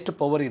ಗ್ರಹ ಎಷ್ಟು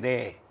ಪವರ್ ಇದೆ,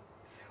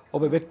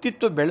 ಒಬ್ಬ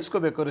ವ್ಯಕ್ತಿತ್ವ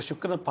ಬೆಳೆಸ್ಕೋಬೇಕಾದ್ರೆ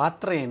ಶುಕ್ರನ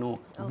ಪಾತ್ರ ಏನು,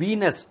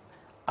 ವೀನಸ್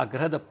ಆ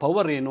ಗ್ರಹದ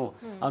ಪವರ್ ಏನು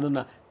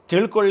ಅದನ್ನು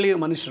ತಿಳ್ಕೊಳ್ಳಿ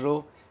ಮನುಷ್ಯರು.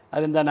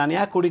 ಅದರಿಂದ ನಾನು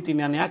ಯಾಕೆ ಕುಡಿತೀನಿ,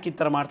 ನಾನು ಯಾಕೆ ಈ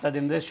ಥರ ಮಾಡ್ತಾ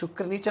ಇದ್ದೀನಿ ಅಂದರೆ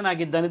ಶುಕ್ರ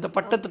ನೀಚನಾಗಿದ್ದಾನೆ ಅಂತ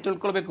ಪಟ್ಟಂತ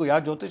ತಿಳ್ಕೊಳ್ಬೇಕು. ಯಾವ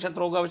ಜ್ಯೋತಿಷ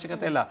ಹತ್ರ ಹೋಗೋ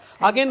ಅವಶ್ಯಕತೆ ಇಲ್ಲ.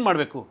 ಹಾಗೇನು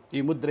ಮಾಡಬೇಕು?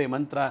 ಈ ಮುದ್ರೆ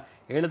ಮಂತ್ರ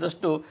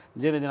ಹೇಳಿದಷ್ಟು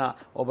ದಿನ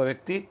ಒಬ್ಬ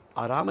ವ್ಯಕ್ತಿ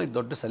ಆರಾಮಾಗಿ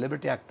ದೊಡ್ಡ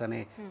ಸೆಲೆಬ್ರಿಟಿ ಆಗ್ತಾನೆ,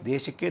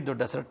 ದೇಶಕ್ಕೆ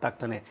ದೊಡ್ಡ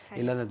ಅಸರಟ್ಟಾಗ್ತಾನೆ.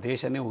 ಇಲ್ಲಾಂದ್ರೆ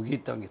ದೇಶನೇ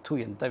ಉಗೀತವಂಗೆ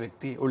ಎಂಥ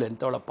ವ್ಯಕ್ತಿ ಇವಳು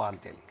ಎಂಥವಳಪ್ಪ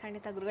ಅಂತೇಳಿ.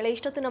 ಖಂಡಿತ ಗುರುಗಳೇ,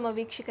 ಇಷ್ಟೊತ್ತು ನಮ್ಮ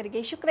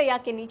ವೀಕ್ಷಕರಿಗೆ ಶುಕ್ರ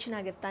ಯಾಕೆ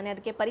ನೀಚನಾಗಿರ್ತಾನೆ,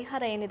 ಅದಕ್ಕೆ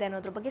ಪರಿಹಾರ ಏನಿದೆ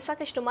ಅನ್ನೋದ್ರ ಬಗ್ಗೆ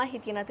ಸಾಕಷ್ಟು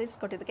ಮಾಹಿತಿಯನ್ನು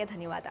ತಿಳಿಸ್ಕೊಟ್ಟಿದ್ದಕ್ಕೆ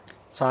ಧನ್ಯವಾದ.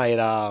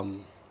 ಸಾಯಿರಾಮ್.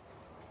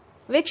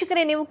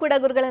 ವೀಕ್ಷಕರೇ, ನೀವು ಕೂಡ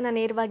ಗುರುಗಳನ್ನ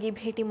ನೇರವಾಗಿ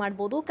ಭೇಟಿ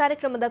ಮಾಡಬಹುದು.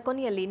 ಕಾರ್ಯಕ್ರಮದ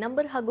ಕೊನೆಯಲ್ಲಿ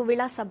ನಂಬರ್ ಹಾಗೂ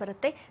ವಿಳಾಸ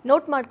ಬರುತ್ತೆ,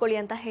 ನೋಟ್ ಮಾಡ್ಕೊಳ್ಳಿ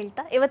ಅಂತ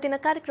ಹೇಳ್ತಾ ಇವತ್ತಿನ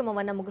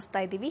ಕಾರ್ಯಕ್ರಮವನ್ನ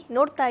ಮುಗಿಸ್ತಾ ಇದ್ದೀವಿ.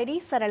 ನೋಡ್ತಾ ಇರಿ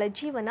ಸರಳ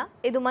ಜೀವನ,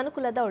 ಇದು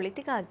ಮನುಕುಲದ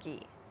ಒಳಿತಿಗಾಗಿ.